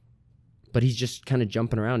jiu-jitsu. But he's just kind of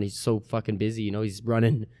jumping around. He's so fucking busy. He's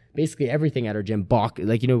running basically everything at our gym.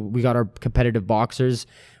 We got our competitive boxers.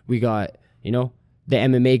 We got, the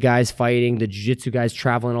MMA guys fighting, the jiu-jitsu guys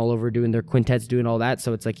traveling all over, doing their quintets, doing all that.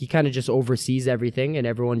 So it's like he kind of just oversees everything, and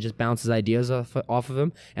everyone just bounces ideas off of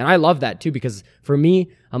him. And I love that too, because for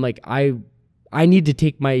me, I'm like, I need to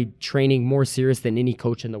take my training more serious than any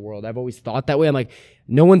coach in the world. I've always thought that way. I'm like,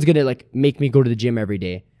 no one's going to like make me go to the gym every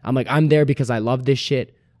day. I'm like, I'm there because I love this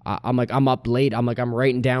shit. I'm like, I'm up late. I'm like, I'm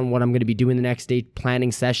writing down what I'm going to be doing the next day,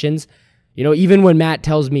 planning sessions. Even when Matt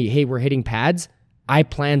tells me, hey, we're hitting pads, I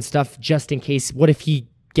plan stuff just in case. What if he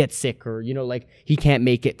gets sick, or, like he can't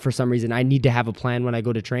make it for some reason? I need to have a plan when I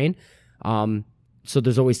go to train. So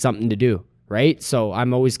there's always something to do, right? So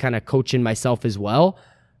I'm always kind of coaching myself as well.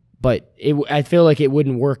 But I feel like it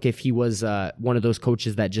wouldn't work if he was one of those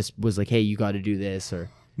coaches that just was like, hey, you got to do this. Or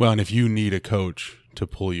well, and if you need a coach to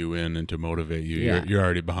pull you in and to motivate you, you're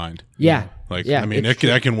already behind. Yeah. I mean,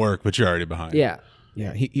 that can work, but you're already behind. Yeah.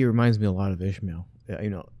 Yeah. He reminds me a lot of Ishmael.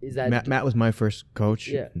 Is that Matt was my first coach.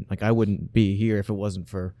 Yeah. Like, I wouldn't be here if it wasn't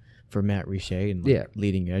for Matt Richey and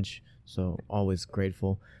Leading Edge. So always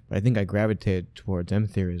grateful. But I think I gravitated towards M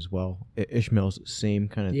Theory as well. Ishmael's same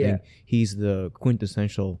kind of thing. He's the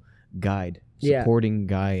quintessential guide, supporting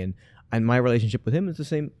guy, and my relationship with him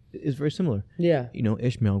is very similar. Yeah.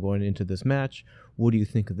 Ishmael going into this match, what do you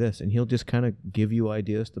think of this? And he'll just kind of give you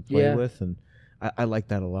ideas to play with, and I like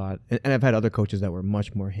that a lot. And I've had other coaches that were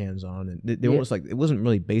much more hands-on, and they almost like, it wasn't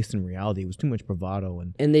really based in reality. It was too much bravado.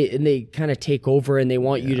 And they kind of take over, and they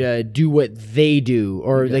want you to do what they do,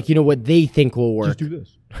 or like, what they think will work. Just do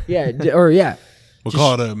this. We'll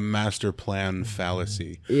call it a master plan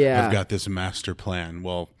fallacy. Yeah. I've got this master plan.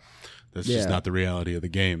 Well, that's just not the reality of the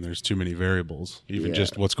game. There's too many variables. Even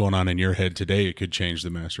just what's going on in your head today, it could change the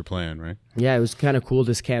master plan, right? Yeah, it was kind of cool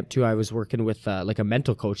this camp too. I was working with like a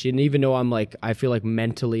mental coach, and even though I'm like, I feel like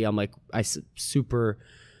mentally, I'm like, super,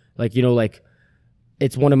 like, like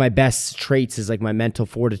it's one of my best traits is like my mental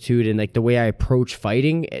fortitude and like the way I approach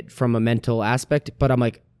fighting from a mental aspect. But I'm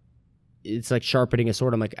like, it's like sharpening a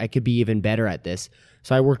sword. I'm like, I could be even better at this.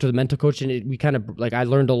 So I worked with a mental coach, and we kind of like, I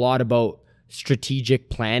learned a lot about strategic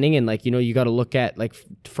planning, and like, you got to look at, like,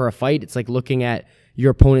 for a fight, it's like looking at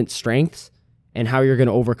your opponent's strengths and how you're going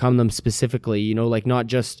to overcome them specifically, like not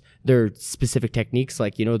just their specific techniques,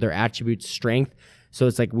 like, their attributes, strength. So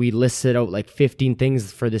it's like we listed out like 15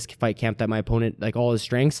 things for this fight camp that my opponent, like all his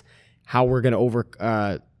strengths, how we're going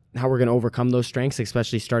to overcome those strengths,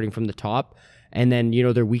 especially starting from the top, and then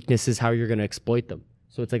their weaknesses, how you're going to exploit them.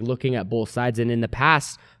 So it's like looking at both sides. And in the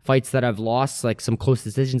past fights that I've lost, like some close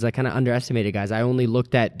decisions, I kind of underestimated guys. I only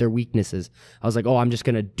looked at their weaknesses. I was like, oh, I'm just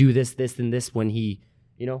going to do this, and this when he,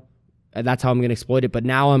 that's how I'm going to exploit it. But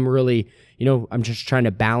now I'm really, I'm just trying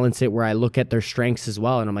to balance it where I look at their strengths as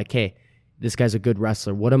well. And I'm like, hey, this guy's a good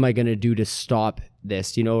wrestler. What am I going to do to stop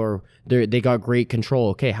this? Or they got great control.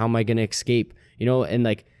 Okay, how am I going to escape? And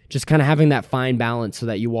like just kind of having that fine balance so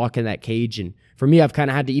that you walk in that cage. And for me, I've kind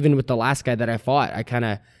of had to, even with the last guy that I fought, I kind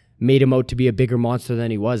of made him out to be a bigger monster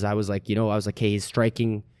than he was. I was like, hey, his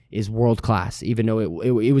striking is world class, even though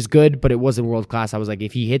it was good, but it wasn't world class. I was like,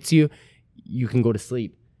 if he hits you, you can go to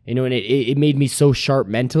sleep. And it made me so sharp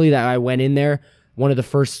mentally that I went in there. One of the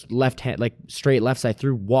first left hand, like straight lefts I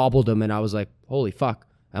threw, wobbled him, and I was like, holy fuck.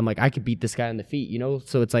 I'm like, I could beat this guy on the feet,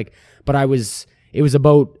 So it's like, but it was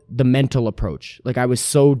about the mental approach. Like I was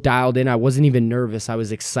so dialed in. I wasn't even nervous. I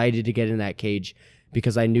was excited to get in that cage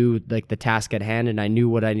because I knew like the task at hand and I knew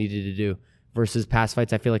what I needed to do. Versus past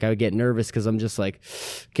fights, I feel like I would get nervous because I'm just like,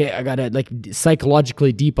 okay, I gotta like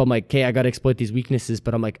psychologically deep. I'm like, okay, I gotta exploit these weaknesses.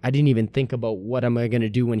 But I'm like, I didn't even think about what am I gonna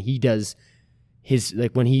do when he does his,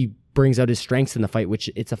 like when he brings out his strengths in the fight, which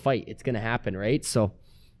it's a fight. It's gonna happen, right? So,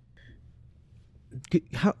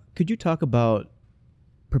 could you talk about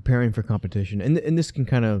preparing for competition? And this can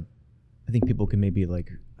kind of, I think people can maybe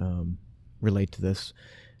like relate to this.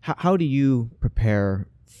 How do you prepare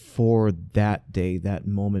for that day, that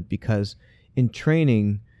moment? Because in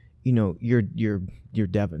training, you know, you're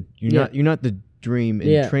Devon. You're not the dream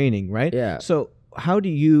in training, right? Yeah. So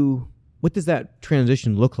what does that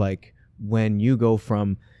transition look like when you go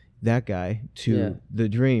from that guy to the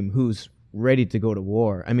dream who's ready to go to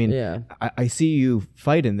war? I mean, I see you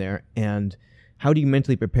fight in there, and how do you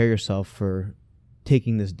mentally prepare yourself for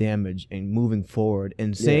taking this damage and moving forward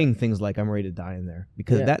and saying things like I'm ready to die in there?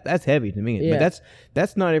 Because that's heavy to me. But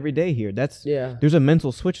that's not every day here. There's a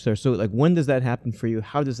mental switch there. So like, when does that happen for you?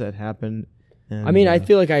 How does that happen? And, I mean, I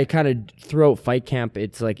feel like I kind of throughout fight camp,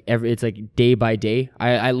 it's like it's like day by day.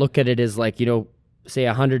 I look at it as like, you know, say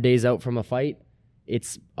 100 days out from a fight,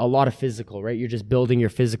 it's a lot of physical, right? You're just building your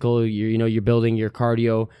physical, you're building your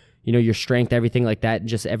cardio, you know, your strength, everything like that,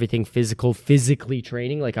 just everything physically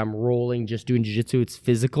training. Like I'm rolling, just doing jiu-jitsu, it's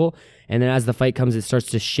physical. And then as the fight comes, it starts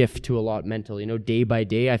to shift to a lot mental. You know, day by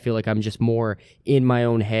day, I feel like I'm just more in my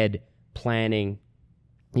own head planning,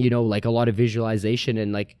 you know, like a lot of visualization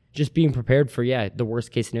and like just being prepared for, the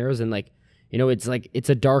worst case scenarios. And like, you know, it's like,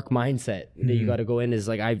 it's a dark mindset that you got to go in is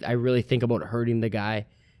like, I really think about hurting the guy,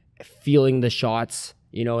 feeling the shots,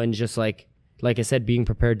 you know, and just like I said, being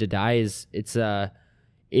prepared to die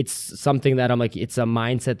it's something that I'm like, it's a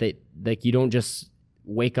mindset that like you don't just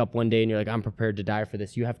wake up one day and you're like, I'm prepared to die for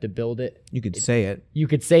this. You have to build it. You could say it. You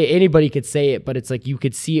could say anybody could say it, but it's like you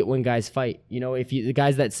could see it when guys fight. You know, the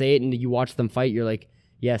guys that say it and you watch them fight, you're like,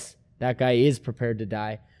 yes, that guy is prepared to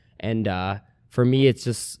die. And for me, it's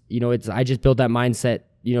just, you know, I just build that mindset,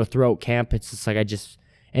 you know, throughout camp. It's just like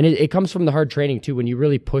and it comes from the hard training too. When you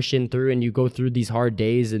really push in through and you go through these hard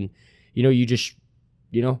days and, you know, you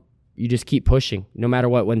just keep pushing no matter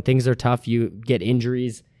what. When things are tough, you get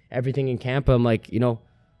injuries, everything in camp. I'm like, you know,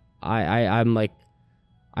 I'm like,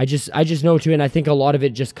 I just know too. And I think a lot of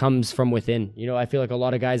it just comes from within. You know, I feel like a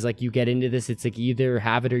lot of guys, like you get into this, it's like you either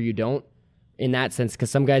have it or you don't in that sense. Cause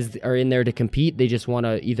some guys are in there to compete. They just want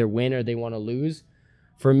to either win or they want to lose.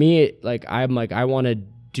 For me, I want to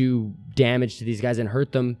do damage to these guys and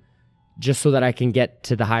hurt them just so that I can get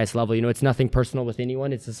to the highest level. You know, it's nothing personal with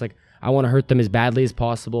anyone. It's just like, I want to hurt them as badly as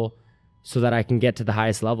possible so that I can get to the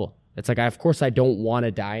highest level. It's like, of course I don't want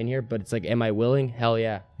to die in here, but it's like, am I willing? Hell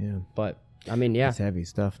yeah. Yeah. But I mean, yeah. It's heavy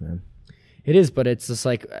stuff, man. It is, but it's just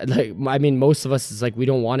like, I mean, most of us is like, we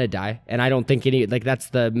don't want to die. And I don't think that's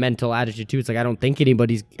the mental attitude too. It's like, I don't think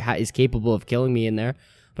anybody is capable of killing me in there.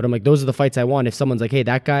 But I'm like, those are the fights I want. If someone's like, hey,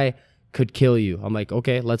 that guy could kill you, I'm like,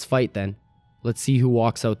 okay, let's fight then. Let's see who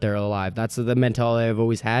walks out there alive. That's the mentality I've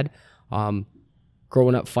always had.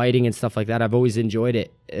 Growing up fighting and stuff like that, I've always enjoyed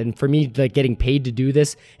it. And for me, like getting paid to do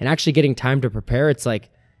this and actually getting time to prepare, it's like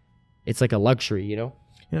a luxury, you know?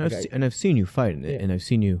 Yeah, I've seen you fight, and I've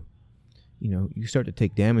seen you, you know, you start to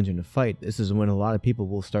take damage in a fight. This is when a lot of people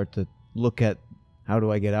will start to look at, how do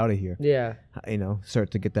I get out of here? Yeah. You know,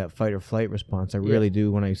 start to get that fight or flight response. I really do.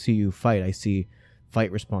 When I see you fight, I see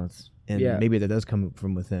fight response. And maybe that does come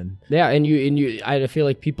from within. Yeah, and I feel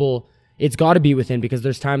like people, it's got to be within, because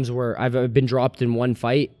there's times where I've been dropped in one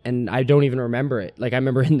fight and I don't even remember it. Like I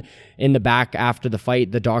remember in the back after the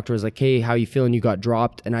fight, the doctor was like, hey, how you feeling? You got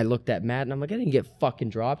dropped. And I looked at Matt and I'm like, I didn't get fucking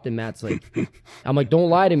dropped. And Matt's like, I'm like, don't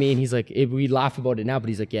lie to me. And he's like, we laugh about it now, but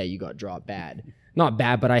he's like, yeah, you got dropped bad. Not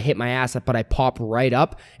bad, but I hit my ass up, but I popped right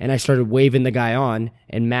up and I started waving the guy on,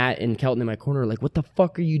 and Matt and Kelton in my corner are like, what the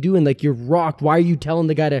fuck are you doing? Like, you're rocked. Why are you telling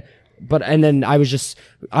the guy to... And then I was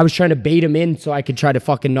trying to bait him in so I could try to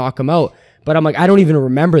fucking knock him out. But I'm like, I don't even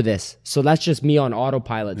remember this. So that's just me on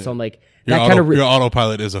autopilot. Yeah. So I'm like, your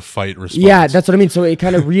autopilot is a fight response. Yeah, that's what I mean. So it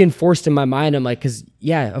kind of reinforced in my mind. I'm like, cause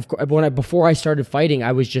yeah, of course, before I started fighting,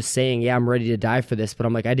 I was just saying, yeah, I'm ready to die for this. But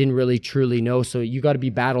I'm like, I didn't really truly know. So you got to be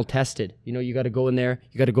battle tested. You know, you got to go in there,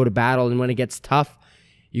 you got to go to battle. And when it gets tough,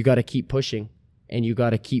 you got to keep pushing and you got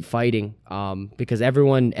to keep fighting. Because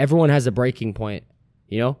everyone has a breaking point,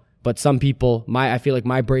 you know? But some people, I feel like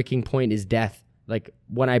my breaking point is death. Like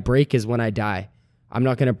when I break is when I die. I'm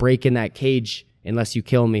not going to break in that cage unless you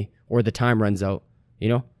kill me or the time runs out, you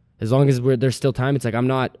know? As long as there's still time, it's like I'm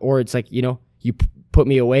not, or it's like, you know, you put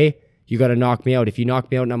me away, you got to knock me out. If you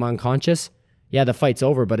knock me out and I'm unconscious, yeah, the fight's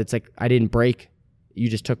over, but it's like I didn't break. You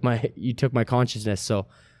just took my consciousness. So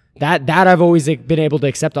that I've always been able to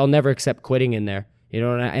accept. I'll never accept quitting in there,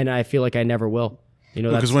 and I feel like I never will.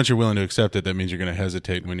 Because once you're willing to accept it, that means you're going to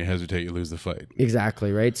hesitate. And when you hesitate, you lose the fight.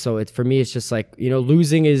 Exactly, right? So for me, it's just like,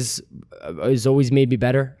 losing is always made me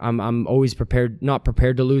better. I'm always not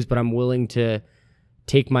prepared to lose, but I'm willing to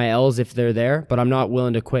take my L's if they're there, but I'm not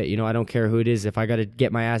willing to quit. I don't care who it is. If I got to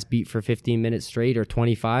get my ass beat for 15 minutes straight or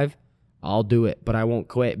 25, I'll do it, but I won't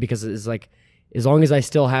quit, because it's like, as long as I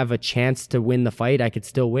still have a chance to win the fight, I could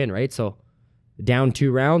still win, right? So down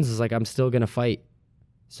 2 rounds is like, I'm still going to fight.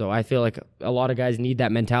 So I feel like a lot of guys need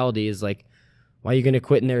that mentality, is like, why are you going to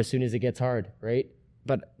quit in there as soon as it gets hard, right?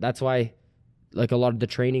 But that's why, like, a lot of the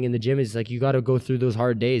training in the gym is like, you got to go through those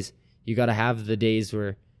hard days. You got to have the days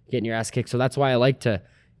where getting your ass kicked. So that's why I like to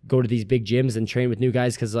go to these big gyms and train with new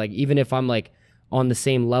guys, because like, even if I'm like on the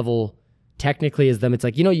same level technically as them, it's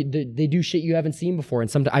like, they do shit you haven't seen before. And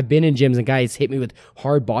sometimes I've been in gyms and guys hit me with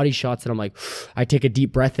hard body shots, and I'm like, I take a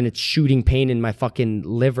deep breath and it's shooting pain in my fucking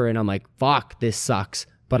liver, and I'm like, fuck, this sucks.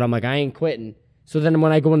 But I'm like, I ain't quitting. So then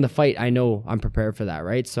when I go in the fight, I know I'm prepared for that,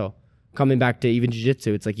 right? So coming back to even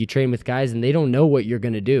jiu-jitsu, it's like you train with guys and they don't know what you're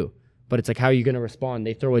going to do, but it's like, how are you going to respond?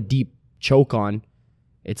 They throw a deep choke on.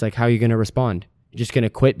 It's like, how are you going to respond? You're just going to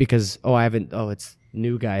quit because, it's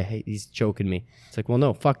new guy. Hey, he's choking me. It's like, well,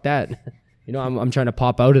 no, fuck that. I'm trying to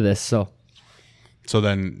pop out of this. So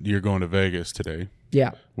then you're going to Vegas today.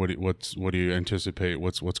 Yeah. What do you anticipate?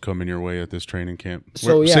 What's coming your way at this training camp?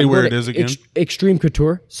 Say where it is again. Extreme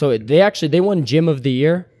Couture. So they won Gym of the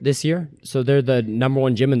Year this year. So they're the number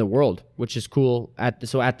 1 gym in the world, which is cool. At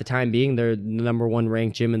the time being, they're the number 1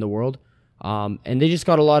 ranked gym in the world. And they just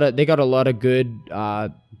got a lot of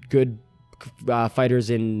good fighters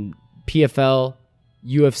in PFL,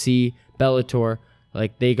 UFC, Bellator.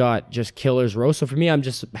 Like, they got just killers row. So for me, I'm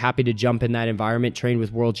just happy to jump in that environment, train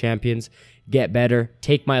with world champions, get better,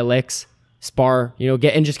 take my licks, spar,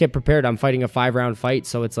 get prepared. I'm fighting a 5-round fight.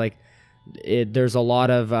 So it's like, there's a lot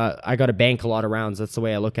of, I got to bank a lot of rounds. That's the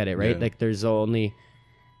way I look at it, right? Yeah. Like, there's only,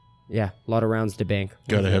 a lot of rounds to bank.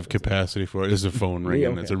 Got to have capacity for it. There's a phone ringing.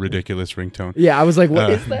 Okay. It's a ridiculous ringtone. Yeah, I was like,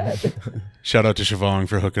 what is that? Shout out to Siobhan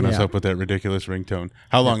for hooking us up with that ridiculous ringtone.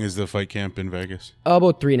 How long is the fight camp in Vegas?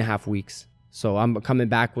 About 3.5 weeks. So I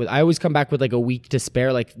always come back with like a week to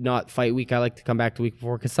spare, like not fight week. I like to come back the week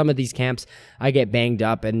before, because some of these camps I get banged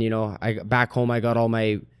up, and back home I got all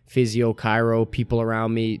my physio, chiro, people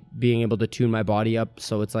around me being able to tune my body up.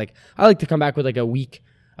 So it's like, I like to come back with like a week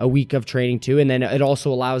of training too. And then it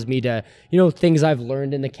also allows me to, things I've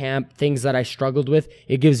learned in the camp, things that I struggled with.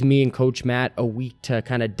 It gives me and Coach Matt a week to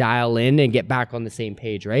kind of dial in and get back on the same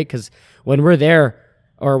page, right? Because when we're there,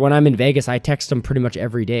 or when I'm in Vegas, I text them pretty much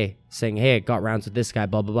every day saying, hey, I got rounds with this guy,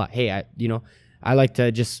 blah, blah, blah. Hey, I like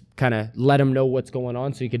to just kind of let them know what's going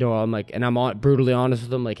on, so you can know. I'm like, and I'm brutally honest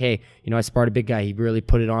with them, like, hey, I sparred a big guy. He really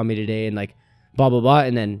put it on me today, and like, blah, blah, blah.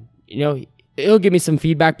 And then, it'll give me some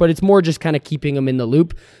feedback, but it's more just kind of keeping them in the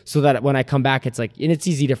loop, so that when I come back, it's like, and it's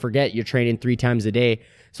easy to forget you're training 3 times a day.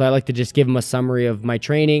 So I like to just give them a summary of my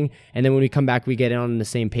training. And then when we come back, we get on the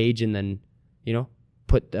same page, and then,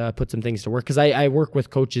 put some things to work, because I work with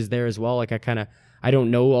coaches there as well. Like, I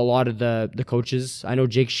don't know a lot of the coaches. I know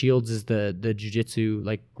Jake Shields is the jiu-jitsu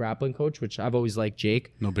like grappling coach, which I've always liked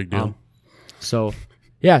Jake. No big deal. So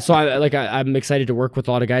I'm excited to work with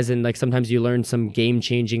a lot of guys, and like sometimes you learn some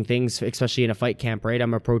game-changing things, especially in a fight camp, right?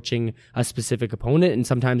 I'm approaching a specific opponent, and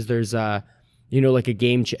sometimes there's like a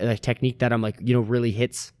game technique that I'm like, really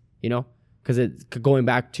hits, because it's going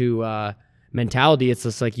back to mentality. It's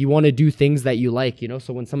just like, you want to do things that you like,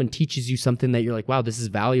 so when someone teaches you something that you're like, wow, this is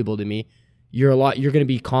valuable to me, you're going to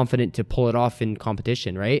be confident to pull it off in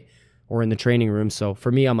competition, right? Or in the training room. So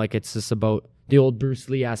for me, I'm like, it's just about the old Bruce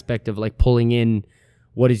Lee aspect of like pulling in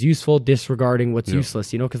what is useful, disregarding what's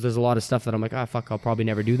useless, because there's a lot of stuff that I'm like, fuck, I'll probably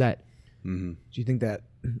never do that. Mm-hmm. Do you think that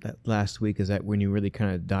last week is that when you really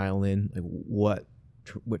kind of dial in like what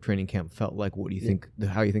training camp felt like? What do you think?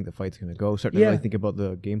 How you think the fight's going to go? Start to really think about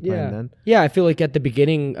the game plan then. Yeah, I feel like at the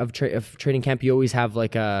beginning of training camp, you always have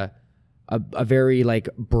like a very like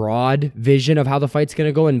broad vision of how the fight's going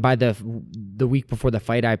to go, and by the week before the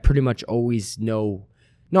fight, I pretty much always know,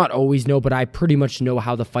 not always know, but I pretty much know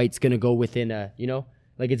how the fight's going to go within a,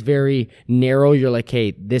 like it's very narrow. You're like,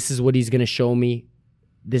 hey, this is what he's going to show me.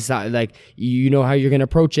 This like, how you're going to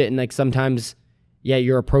approach it, and like sometimes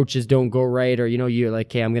your approaches don't go right, or, you're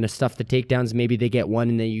like, hey, I'm going to stuff the takedowns. Maybe they get one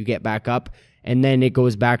and then you get back up, and then it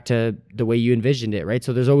goes back to the way you envisioned it, right?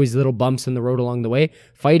 So there's always little bumps in the road along the way.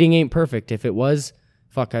 Fighting ain't perfect. If it was,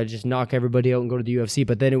 fuck, I'd just knock everybody out and go to the UFC,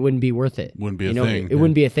 but then it wouldn't be worth it. Wouldn't be a thing. It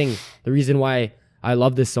wouldn't be a thing. The reason why I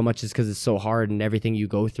love this so much is because it's so hard and everything you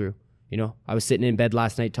go through. You know, I was sitting in bed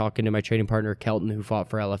last night talking to my training partner, Kelton, who fought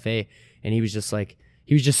for LFA, and he was just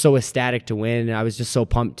so ecstatic to win, and I was just so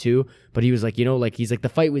pumped too. But he was like, he's like, the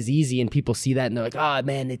fight was easy, and people see that, and they're like, oh,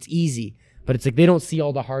 man, it's easy. But it's like they don't see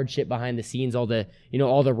all the hard shit behind the scenes, all the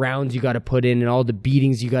rounds you got to put in and all the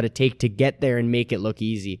beatings you got to take to get there and make it look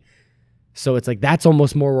easy. So it's like that's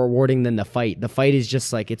almost more rewarding than the fight. The fight is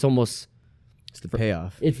just like, it's the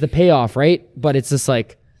payoff. It's the payoff, right? But it's just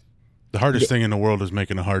like, the hardest thing in the world is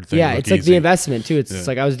making a hard thing look it's like easy. The investment too. It's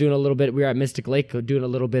like I was doing a little bit. We were at Mystic Lake doing a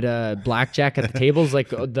little bit of blackjack at the tables. Like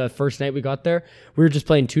the first night we got there, we were just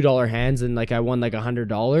playing $2 hands, and like I won like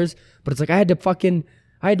 $100. But it's like I had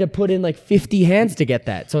to put in like 50 hands to get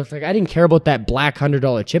that. So it's like I didn't care about that black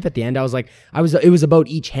 $100 chip at the end. It was about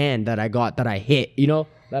each hand that I got, that I hit,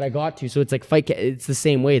 that I got to. So it's like it's the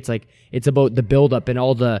same way. It's like it's about the build up and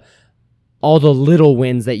all the little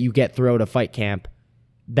wins that you get throughout a fight camp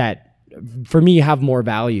that, for me, have more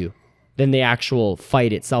value than the actual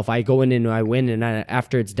fight itself. I go in and I win, and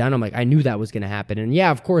after it's done, I'm like, I knew that was going to happen. And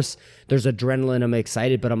yeah, of course, there's adrenaline. I'm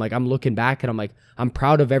excited, but I'm looking back and I'm like, I'm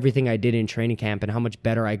proud of everything I did in training camp and how much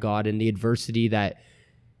better I got, and the adversity that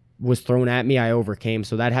was thrown at me, I overcame.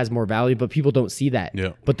 So that has more value, but people don't see that.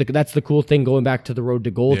 Yeah. But that's the cool thing going back to the road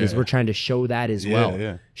to gold is we're trying to show that as well.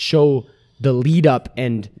 Yeah. Show the lead up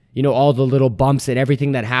and, all the little bumps and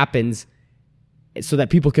everything that happens, so that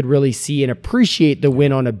people could really see and appreciate the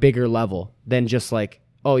win on a bigger level than just like,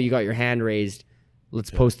 oh, you got your hand raised,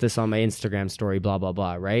 let's post this on my Instagram story, blah, blah,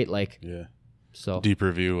 blah, right? Like, so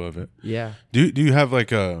deeper view of it. Yeah. Do you have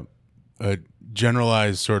like a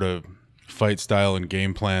generalized sort of fight style and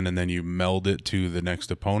game plan, and then you meld it to the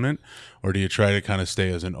next opponent? Or do you try to kind of stay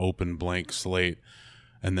as an open blank slate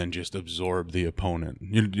and then just absorb the opponent?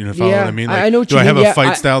 You follow what I mean? Like, I know what do you I have mean. a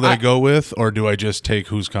fight style that I go with, or do I just take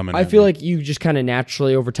who's coming? I feel like you just kind of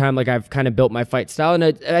naturally over time, like I've kind of built my fight style, and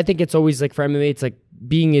I think it's always like for MMA, it's like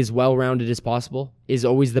being as well-rounded as possible is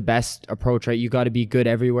always the best approach, right? You got to be good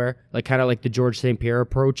everywhere, like kind of like the George St. Pierre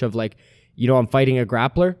approach of like, I'm fighting a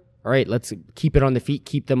grappler. All right, let's keep it on the feet,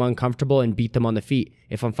 keep them uncomfortable, and beat them on the feet.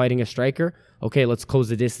 If I'm fighting a striker, okay, let's close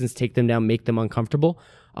the distance, take them down, make them uncomfortable.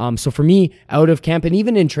 So for me, out of camp and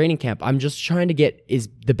even in training camp, I'm just trying to get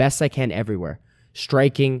the best I can everywhere.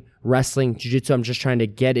 Striking, wrestling, jiu-jitsu, I'm just trying to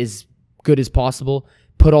get as good as possible,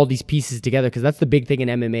 put all these pieces together, because that's the big thing in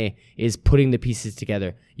MMA is putting the pieces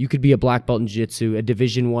together. You could be a black belt in jiu-jitsu, a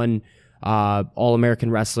Division I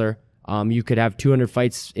All-American wrestler. You could have 200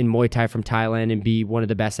 fights in Muay Thai from Thailand and be one of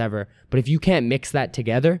the best ever. But if you can't mix that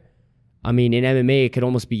together, I mean, in MMA, it could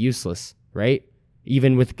almost be useless, right?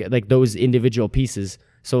 Even with like those individual pieces.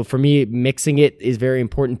 So for me, mixing it is very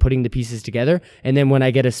important, putting the pieces together. And then when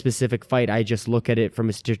I get a specific fight, I just look at it from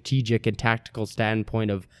a strategic and tactical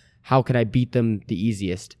standpoint of how can I beat them the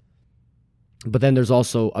easiest. But then there's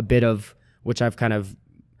also a bit of, which I've kind of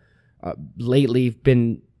lately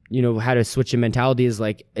been, how to switch in mentality is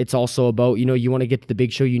like, it's also about, you want to get to the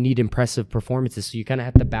big show, you need impressive performances. So you kind of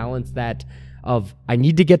have to balance that of, I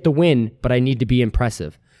need to get the win, but I need to be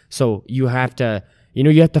impressive. So you have to,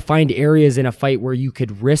 you have to find areas in a fight where you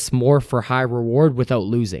could risk more for high reward without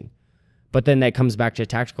losing. But then that comes back to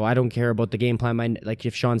tactical. I don't care about the game plan. Like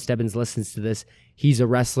if Sean Stebbins listens to this, he's a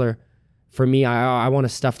wrestler. For me, I want to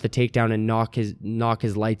stuff the takedown and knock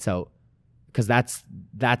his lights out, because that's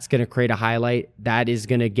going to create a highlight. That is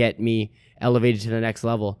going to get me elevated to the next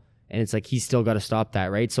level. And it's like, he's still got to stop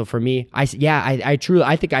that, right? So for me, I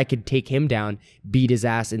think I could take him down, beat his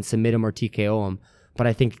ass, and submit him or TKO him. But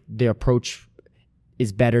I think the approach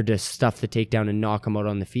is better to stuff the takedown and knock him out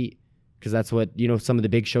on the feet, because that's what, some of the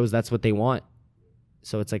big shows, that's what they want.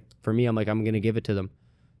 So it's like, for me, I'm going to give it to them.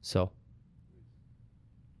 So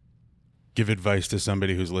give advice to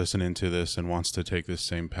somebody who's listening to this and wants to take this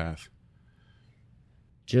same path.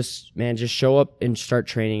 Just show up and start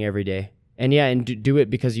training every day. And do it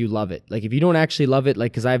because you love it. Like if you don't actually love it,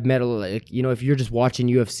 like, cause I've met if you're just watching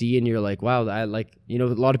UFC and you're like, wow, a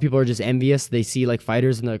lot of people are just envious. They see like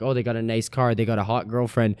fighters and they're like, oh, they got a nice car, they got a hot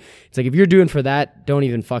girlfriend. It's like, if you're doing for that, don't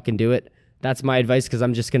even fucking do it. That's my advice, because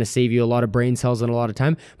I'm just going to save you a lot of brain cells and a lot of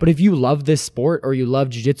time. But if you love this sport or you love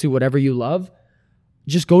jiu-jitsu, whatever you love,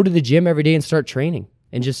 just go to the gym every day and start training,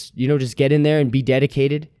 and just get in there and be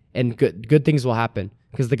dedicated, and good things will happen.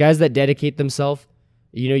 Because the guys that dedicate themselves,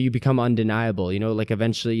 you become undeniable, like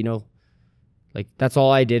eventually, like that's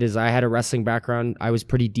all I did is I had a wrestling background. I was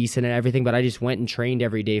pretty decent at everything, but I just went and trained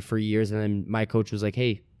every day for years. And then my coach was like,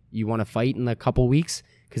 hey, you want to fight in a couple weeks?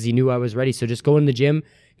 Because he knew I was ready. So just go in the gym,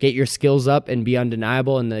 get your skills up, and be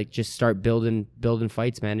undeniable, and like just start building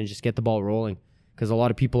fights, man, and just get the ball rolling. Because a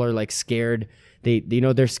lot of people are like scared.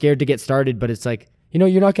 they're scared to get started, but it's like,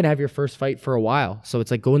 you're not going to have your first fight for a while. So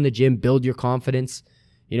it's like, go in the gym, build your confidence,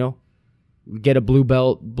 get a blue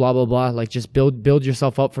belt, blah, blah, blah. Like just build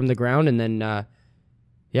yourself up from the ground. And then,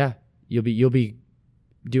 you'll be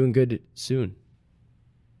doing good soon.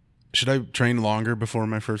 Should I train longer before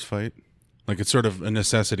my first fight? Like, it's sort of a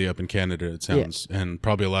necessity up in Canada, it sounds, and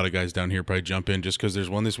probably a lot of guys down here probably jump in just because there's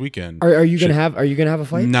one this weekend. Are you gonna have a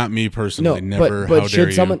fight? Not me personally, no, never. But how should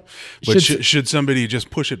dare someone? You? But should somebody just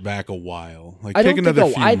push it back a while? Like, take another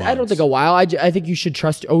few months. I don't think a while. I think you should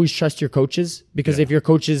always trust your coaches, because if your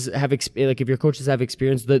coaches have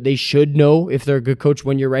experience, that they should know if they're a good coach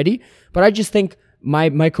when you're ready. But I just think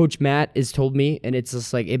my coach Matt has told me, and it's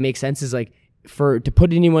just like, it makes sense. Is like, to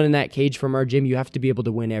put anyone in that cage from our gym, you have to be able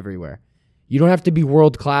to win everywhere. You don't have to be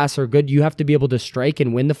world class or good. You have to be able to strike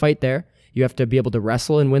and win the fight there. You have to be able to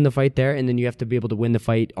wrestle and win the fight there. And then you have to be able to win the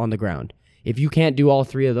fight on the ground. If you can't do all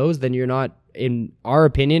three of those, then you're not, in our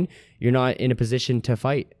opinion, you're not in a position to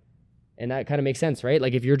fight. And that kind of makes sense, right?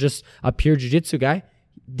 Like if you're just a pure jiu-jitsu guy,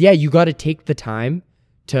 you got to take the time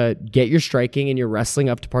to get your striking and your wrestling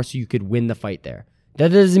up to par so you could win the fight there.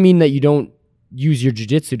 That doesn't mean that you don't use your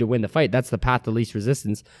jiu-jitsu to win the fight. That's the path of least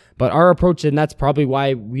resistance. But our approach, and that's probably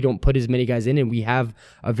why we don't put as many guys in, and we have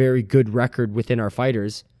a very good record within our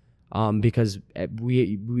fighters, because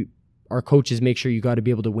our coaches make sure you got to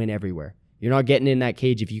be able to win everywhere. You're not getting in that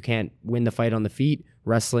cage if you can't win the fight on the feet,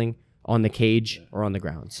 wrestling, on the cage, or on the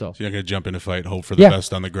ground. So you're not going to jump in a fight, hope for the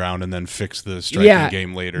best on the ground, and then fix the striking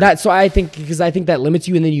game later. So I think that limits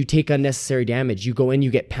you, and then you take unnecessary damage. You go in, you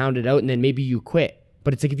get pounded out, and then maybe you quit.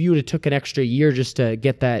 But it's like, if you would have took an extra year just to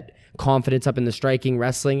get that confidence up in the striking,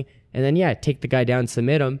 wrestling, and then, take the guy down,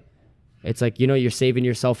 submit him, it's like, you're saving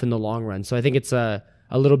yourself in the long run. So I think it's a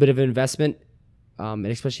little bit of an investment, and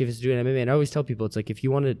especially if it's doing MMA. And I always tell people, it's like, if you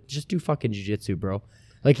want to just do fucking jiu-jitsu, bro.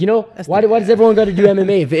 Like, why does everyone got to do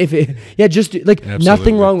MMA?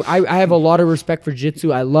 Nothing wrong. I have a lot of respect for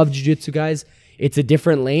jiu-jitsu. I love jiu-jitsu guys. It's a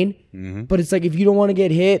different lane, but it's like, if you don't want to get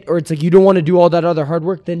hit, or it's like you don't want to do all that other hard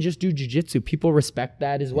work, then just do jiu-jitsu. People respect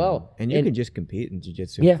that as well. And you can just compete in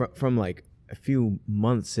jiu-jitsu from like a few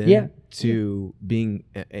months in to being,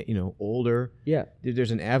 older. Yeah. There's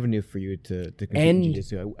an avenue for you to compete in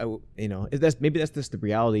jiu-jitsu. Maybe that's just the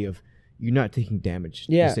reality of you're not taking damage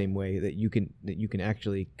the same way that you can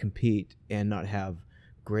actually compete and not have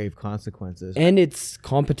grave consequences. And it's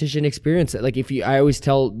competition experience. Like I always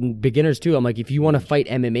tell beginners too, I'm like, if you want to fight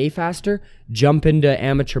MMA faster, jump into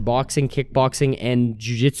amateur boxing, kickboxing, and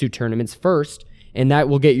jiu-jitsu tournaments first, and that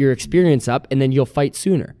will get your experience up, and then you'll fight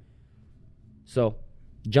sooner. So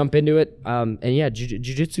jump into it.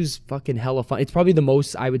 Jiu-jitsu's fucking hella fun. It's probably the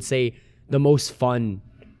most fun.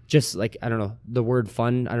 Just like, I don't know, the word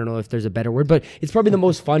fun, I don't know if there's a better word, but it's probably the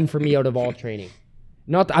most fun for me out of all training.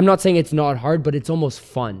 I'm not saying it's not hard, but it's almost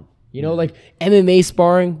fun. Like MMA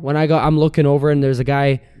sparring, when I'm looking over and there's a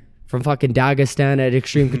guy from fucking Dagestan at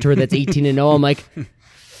Extreme Couture that's 18-0.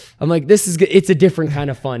 I'm like, this is good. It's a different kind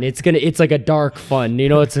of fun. It's like a dark fun.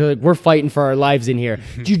 It's like, we're fighting for our lives in here.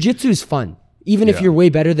 Jiu-jitsu is fun. Even if you're way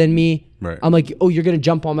better than me, right. I'm like, oh, you're going to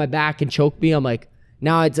jump on my back and choke me. I'm like,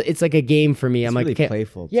 now it's like a game for me. I'm really like,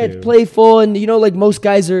 playful. Yeah, it's playful, and like most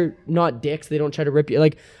guys are not dicks. They don't try to rip you.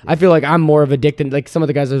 Like I feel like I'm more of a dick than like some of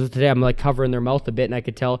the guys I was with today. I'm like covering their mouth a bit, and I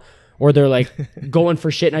could tell, or they're like going for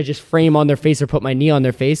shit, and I just frame on their face or put my knee on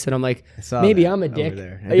their face, and I'm like, maybe I'm a dick.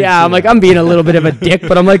 Yeah, I'm like, I'm being a little bit of a dick,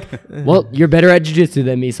 but I'm like, well, you're better at jiu-jitsu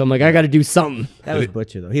than me, so I'm like, I got to do something. That was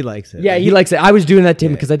Butcher though. He likes it. Yeah, he likes it. I was doing that to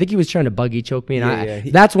him because I think he was trying to buggy choke me,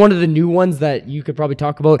 and that's one of the new ones that you could probably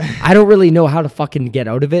talk about. I don't really know how to fucking get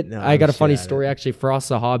out of it. No, I got a funny story actually. Frost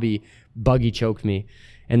Sahabi buggy choked me.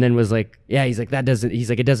 And then was like, he's like,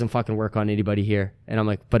 it doesn't fucking work on anybody here. And I'm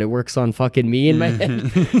like, but it works on fucking me in my head.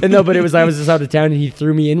 And no, but I was just out of town and he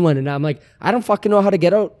threw me in one. And I'm like, I don't fucking know how to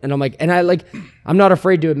get out. And I'm like, I'm not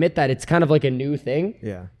afraid to admit that. It's kind of like a new thing.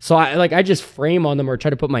 Yeah. So I just frame on them or try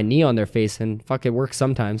to put my knee on their face, and fuck, it works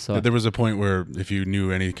sometimes. So there was a point where if you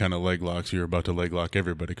knew any kind of leg locks, you were about to leg lock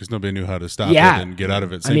everybody because nobody knew how to stop it and get out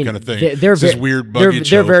of it. Same kind of thing. They're this weird buggy choke.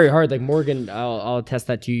 They're very hard. Like Morgan, I'll attest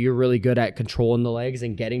that to you. You're really good at controlling the legs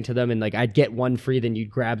and getting to them. And like I'd get one free, then you'd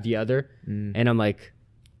grab the other. And I'm like,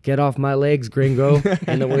 get off my legs, gringo.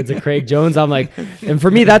 In the words of Craig Jones, I'm like, and for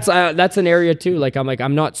me, that's an area too. Like,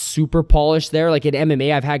 I'm not super polished there. Like in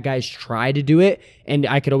MMA, I've had guys try to do it and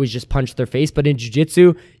I could always just punch their face. But in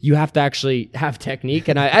jiu-jitsu, you have to actually have technique.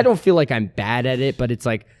 And I don't feel like I'm bad at it, but it's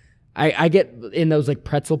like, I get in those like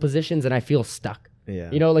pretzel positions and I feel stuck. Yeah.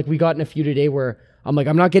 Like we got in a few today where I'm like,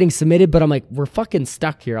 I'm not getting submitted, but I'm like, we're fucking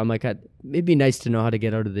stuck here. I'm like, it'd be nice to know how to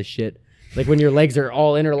get out of this shit. Like when your legs are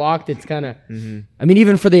all interlocked, it's kind of, I mean,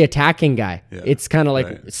 even for the attacking guy, it's kind of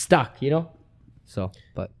like stuck, you know? So,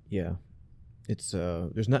 but. Yeah. It's,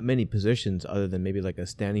 there's not many positions other than maybe like a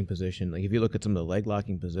standing position. Like if you look at some of the leg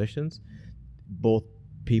locking positions, both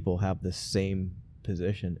people have the same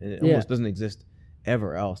position. And it almost doesn't exist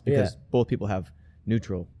ever else because both people have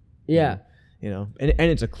neutral. Yeah. You know, and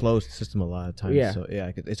it's a closed system a lot of times. Yeah. So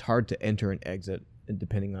yeah, it's hard to enter and exit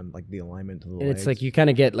depending on like the alignment of the legs. And it's like you kind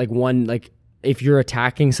of get like one, like if you're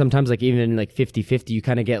attacking sometimes, like even like 50-50, you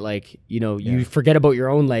kind of get like, you know, you forget about your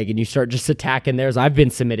own leg and you start just attacking theirs. I've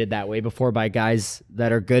been submitted that way before by guys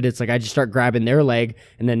that are good. It's like I just start grabbing their leg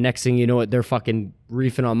and then next thing you know what, they're fucking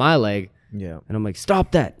reefing on my leg. Yeah. And I'm like,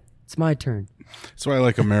 stop that. It's my turn. That's why I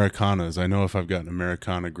like Americanas. I know if I've got an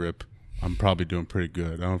Americana grip, I'm probably doing pretty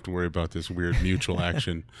good. I don't have to worry about this weird mutual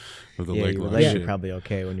action of the leg lock. Your legs are probably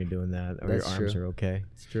okay when you're doing that, or That's your arms true. are okay.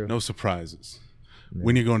 It's true. No surprises.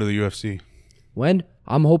 When are you going to the UFC? When?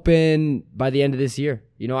 I'm hoping by the end of this year.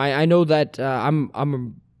 You know, I know that I'm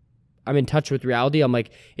in touch with reality. I'm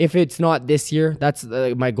like, if it's not this year, that's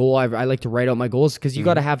my goal. I like to write out my goals because you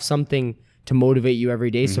got to have something to motivate you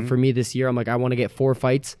every day. So for me this year, I'm like, I want to get 4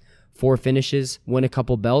 fights, 4 finishes, win a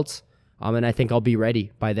couple belts. And I think I'll be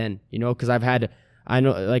ready by then, you know, because I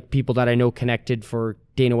know like people that I know connected for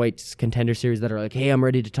Dana White's Contender Series that are like, hey, I'm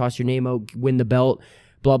ready to toss your name out, win the belt,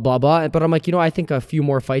 blah, blah, blah. But I'm like, you know, I think a few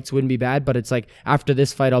more fights wouldn't be bad, but it's like after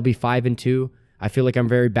this fight, I'll be 5-2. I feel like I'm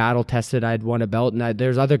very battle tested. I'd won a belt and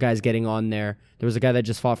there's other guys getting on there. There was a guy that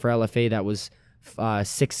just fought for LFA that was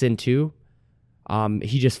 6-2.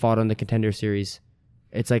 He just fought on the Contender Series.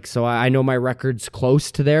 It's like, so I know my record's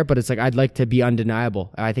close to there, but it's like, I'd like to be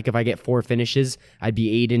undeniable. I think if I get 4 finishes, I'd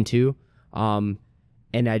be 8-2.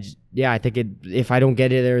 And I think if I don't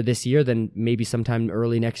get it there this year, then maybe sometime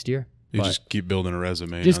early next year. You just keep building a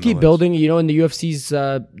resume. Just keep building, you know, and the UFC's,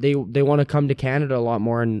 they want to come to Canada a lot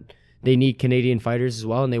more and they need Canadian fighters as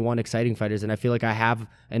well. And they want exciting fighters. And I feel like I have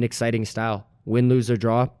an exciting style. Win, lose, or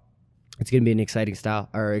draw. It's going to be an exciting style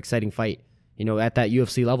or exciting fight. You know, at that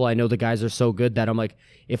UFC level, I know the guys are so good that I'm like,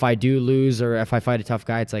 if I do lose or if I fight a tough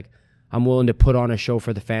guy, it's like, I'm willing to put on a show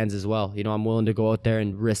for the fans as well. You know, I'm willing to go out there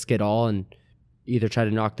and risk it all and either try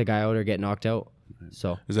to knock the guy out or get knocked out.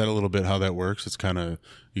 So is that a little bit how that works? It's kind of,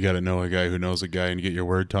 you got to know a guy who knows a guy and you get your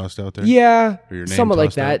word tossed out there? Yeah, or your name somewhat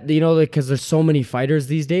like that, out? You know, because there's so many fighters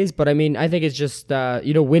these days. But I mean, I think it's just,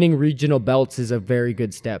 you know, winning regional belts is a very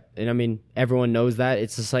good step. And I mean, everyone knows that.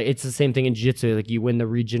 It's just like, it's the same thing in jiu-jitsu. Like you win the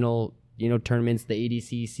regional, you know, tournaments, the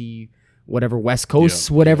ADCC, whatever, West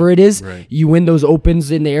Coast, whatever it is, you win those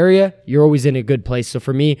opens in the area, you're always in a good place. So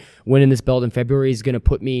for me, winning this belt in February is going to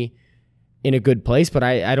put me in a good place, but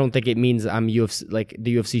I don't think it means I'm UFC, like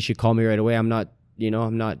the UFC should call me right away. I'm not, you know,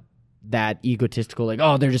 I'm not that egotistical, like,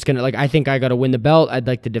 oh, they're just going to, like, I think I got to win the belt. I'd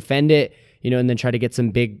like to defend it, you know, and then try to get some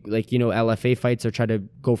big, like, you know, LFA fights or try to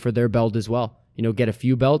go for their belt as well. You know, get a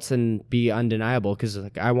few belts and be undeniable because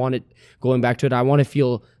like I want it, going back to it, I want to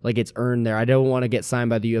feel like it's earned there. I don't want to get signed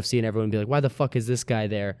by the UFC and everyone be like, why the fuck is this guy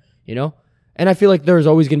there? You know? And I feel like there's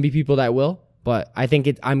always going to be people that will, but I think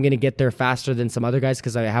I'm going to get there faster than some other guys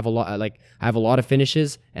because I have a lot of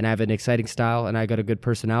finishes and I have an exciting style and I got a good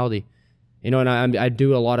personality. You know, and I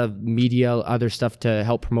do a lot of media, other stuff to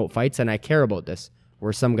help promote fights and I care about this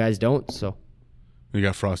where some guys don't. So you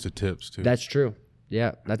got frosted tips too. That's true.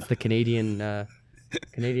 Yeah, that's the Canadian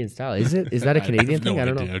style. Is it? Is that a Canadian thing? I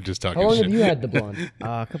don't know. I'm just talking How long shit. have you had the blonde?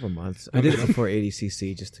 A couple of months. I did it before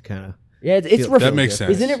ADCC just to kind of. Yeah, it's that makes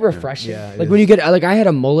sense. Isn't it refreshing? Yeah, like when you get like I had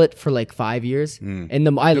a mullet for like 5 years, and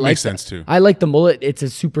That makes sense too. I like the mullet. It's a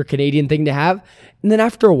super Canadian thing to have, and then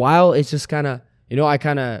after a while, it's just kind of, you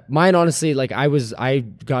know, mine honestly, like I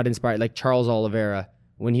got inspired like Charles Oliveira.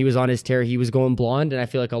 When he was on his tear, he was going blonde, and I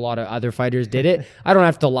feel like a lot of other fighters did it. I don't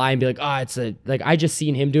have to lie and be like, I just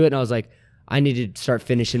seen him do it, and I was like, I need to start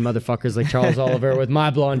finishing motherfuckers like Charles Oliveira with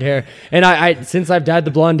my blonde hair. And I since I've dyed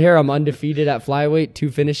the blonde hair, I'm undefeated at flyweight,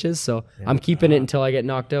 2 finishes, so I'm keeping it until I get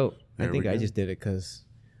knocked out. I think I just did it because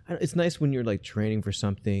it's nice when you're like training for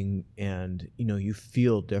something and you know you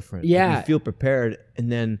feel different. Yeah, you feel prepared,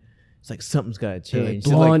 and then it's like something's got to change.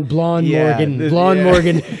 Like, blonde Morgan.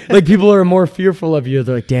 Morgan. Like people are more fearful of you.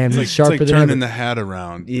 They're like, damn, he's sharper it's like than turning ever. the hat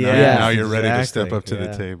around. Yeah, now you're ready to step up to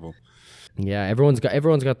the table. Yeah, everyone's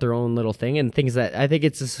got their own little thing and things that I think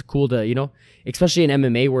it's just cool to, you know, especially in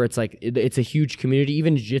MMA where it's like it's a huge community,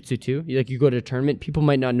 even jiu-jitsu too. Like you go to a tournament, people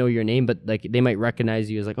might not know your name, but like they might recognize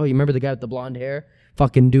you as like, oh, you remember the guy with the blonde hair?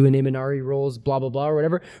 Fucking doing Imanari rolls, blah, blah, blah, or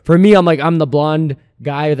whatever. For me, I'm like, I'm the blonde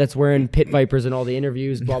guy that's wearing pit vipers in all the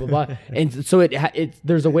interviews, blah, blah, blah. And so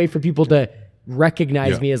there's a way for people to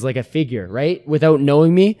recognize me as like a figure, right? Without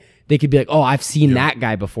knowing me. they could be like, oh, I've seen that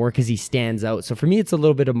guy before because he stands out. So for me, it's a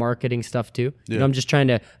little bit of marketing stuff too. You know, I'm just trying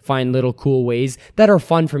to find little cool ways that are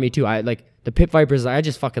fun for me too. I like the Pit Vipers. I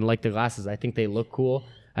just fucking like the glasses. I think they look cool.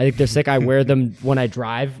 I think they're sick. I wear them when I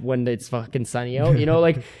drive when it's fucking sunny out, you know,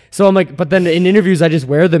 like, so I'm like, but then in interviews, I just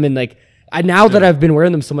wear them and like, now that I've been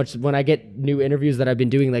wearing them so much, when I get new interviews that I've been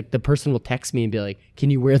doing, like the person will text me and be like, can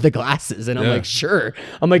you wear the glasses? And I'm like, sure.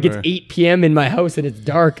 I'm like, it's 8 p.m. in my house and it's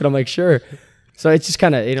dark. And I'm like, sure. So it's just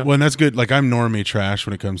kind of, you know. Well, and that's good. Like I'm normie trash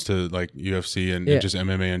when it comes to like UFC and just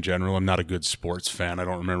MMA in general. I'm not a good sports fan. I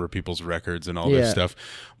don't remember people's records and all this stuff.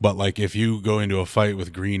 But like if you go into a fight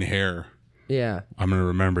with green hair, I'm gonna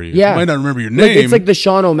remember you. I might not remember your name. Like, it's like the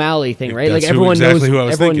Sean O'Malley thing, right? Like everyone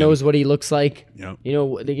knows what he looks like. Yep. You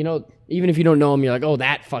know, even if you don't know him, you're like, oh,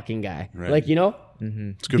 that fucking guy. Right. Like, you know,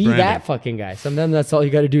 it's good be branding. that fucking guy. Sometimes that's all you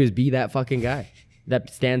got to do is be that fucking guy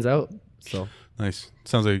that stands out. So nice.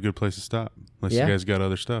 Sounds like a good place to stop. Unless you guys got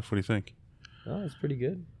other stuff. What do you think? Oh, it's pretty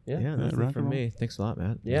good. Yeah, that's it for me. Thanks a lot,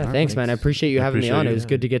 Matt. Yeah, thanks, man. I appreciate you having me on. It was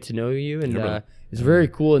good to get to know you, and it's very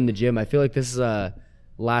cool in the gym. I feel like this is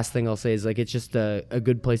last thing I'll say is like it's just a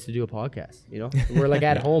good place to do a podcast. You know, we're like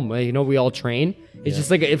at home. You know, we all train. It's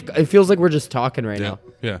just like it feels like we're just talking right now.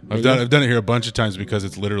 Yeah, I've done it here a bunch of times because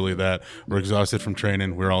it's literally that we're exhausted from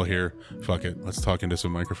training. We're all here. Fuck it, let's talk into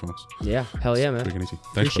some microphones. Yeah, hell yeah, man. Quick and easy.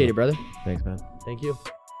 Thanks, appreciate it, brother. Thanks, man. Thank you.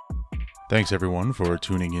 Thanks, everyone, for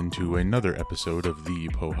tuning in to another episode of the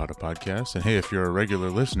Pohada Podcast. And hey, if you're a regular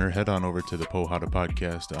listener, head on over to the Pohada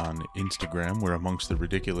Podcast on Instagram, where amongst the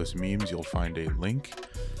ridiculous memes, you'll find a link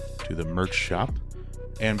to the merch shop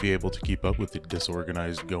and be able to keep up with the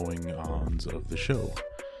disorganized going-ons of the show.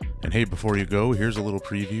 And hey, before you go, here's a little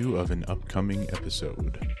preview of an upcoming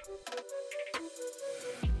episode.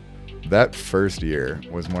 That first year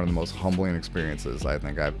was one of the most humbling experiences I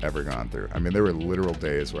think I've ever gone through. I mean, there were literal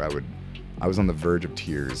days where I was on the verge of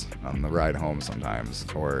tears on the ride home sometimes,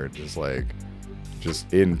 or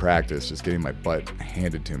just in practice, just getting my butt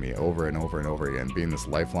handed to me over and over and over again, being this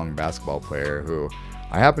lifelong basketball player who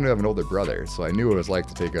I happen to have an older brother, so I knew what it was like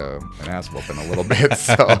to take an ass whooping a little bit.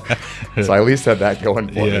 So I at least had that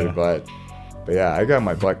going for me. But yeah, I got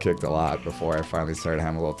my butt kicked a lot before I finally started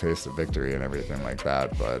having a little taste of victory and everything like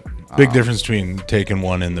that. But big difference between taking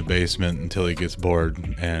one in the basement until he gets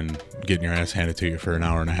bored and getting your ass handed to you for an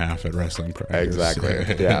hour and a half at wrestling practice.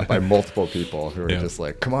 Exactly. Yeah, by multiple people who are just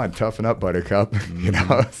like, "Come on, toughen up, Buttercup," you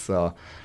know. So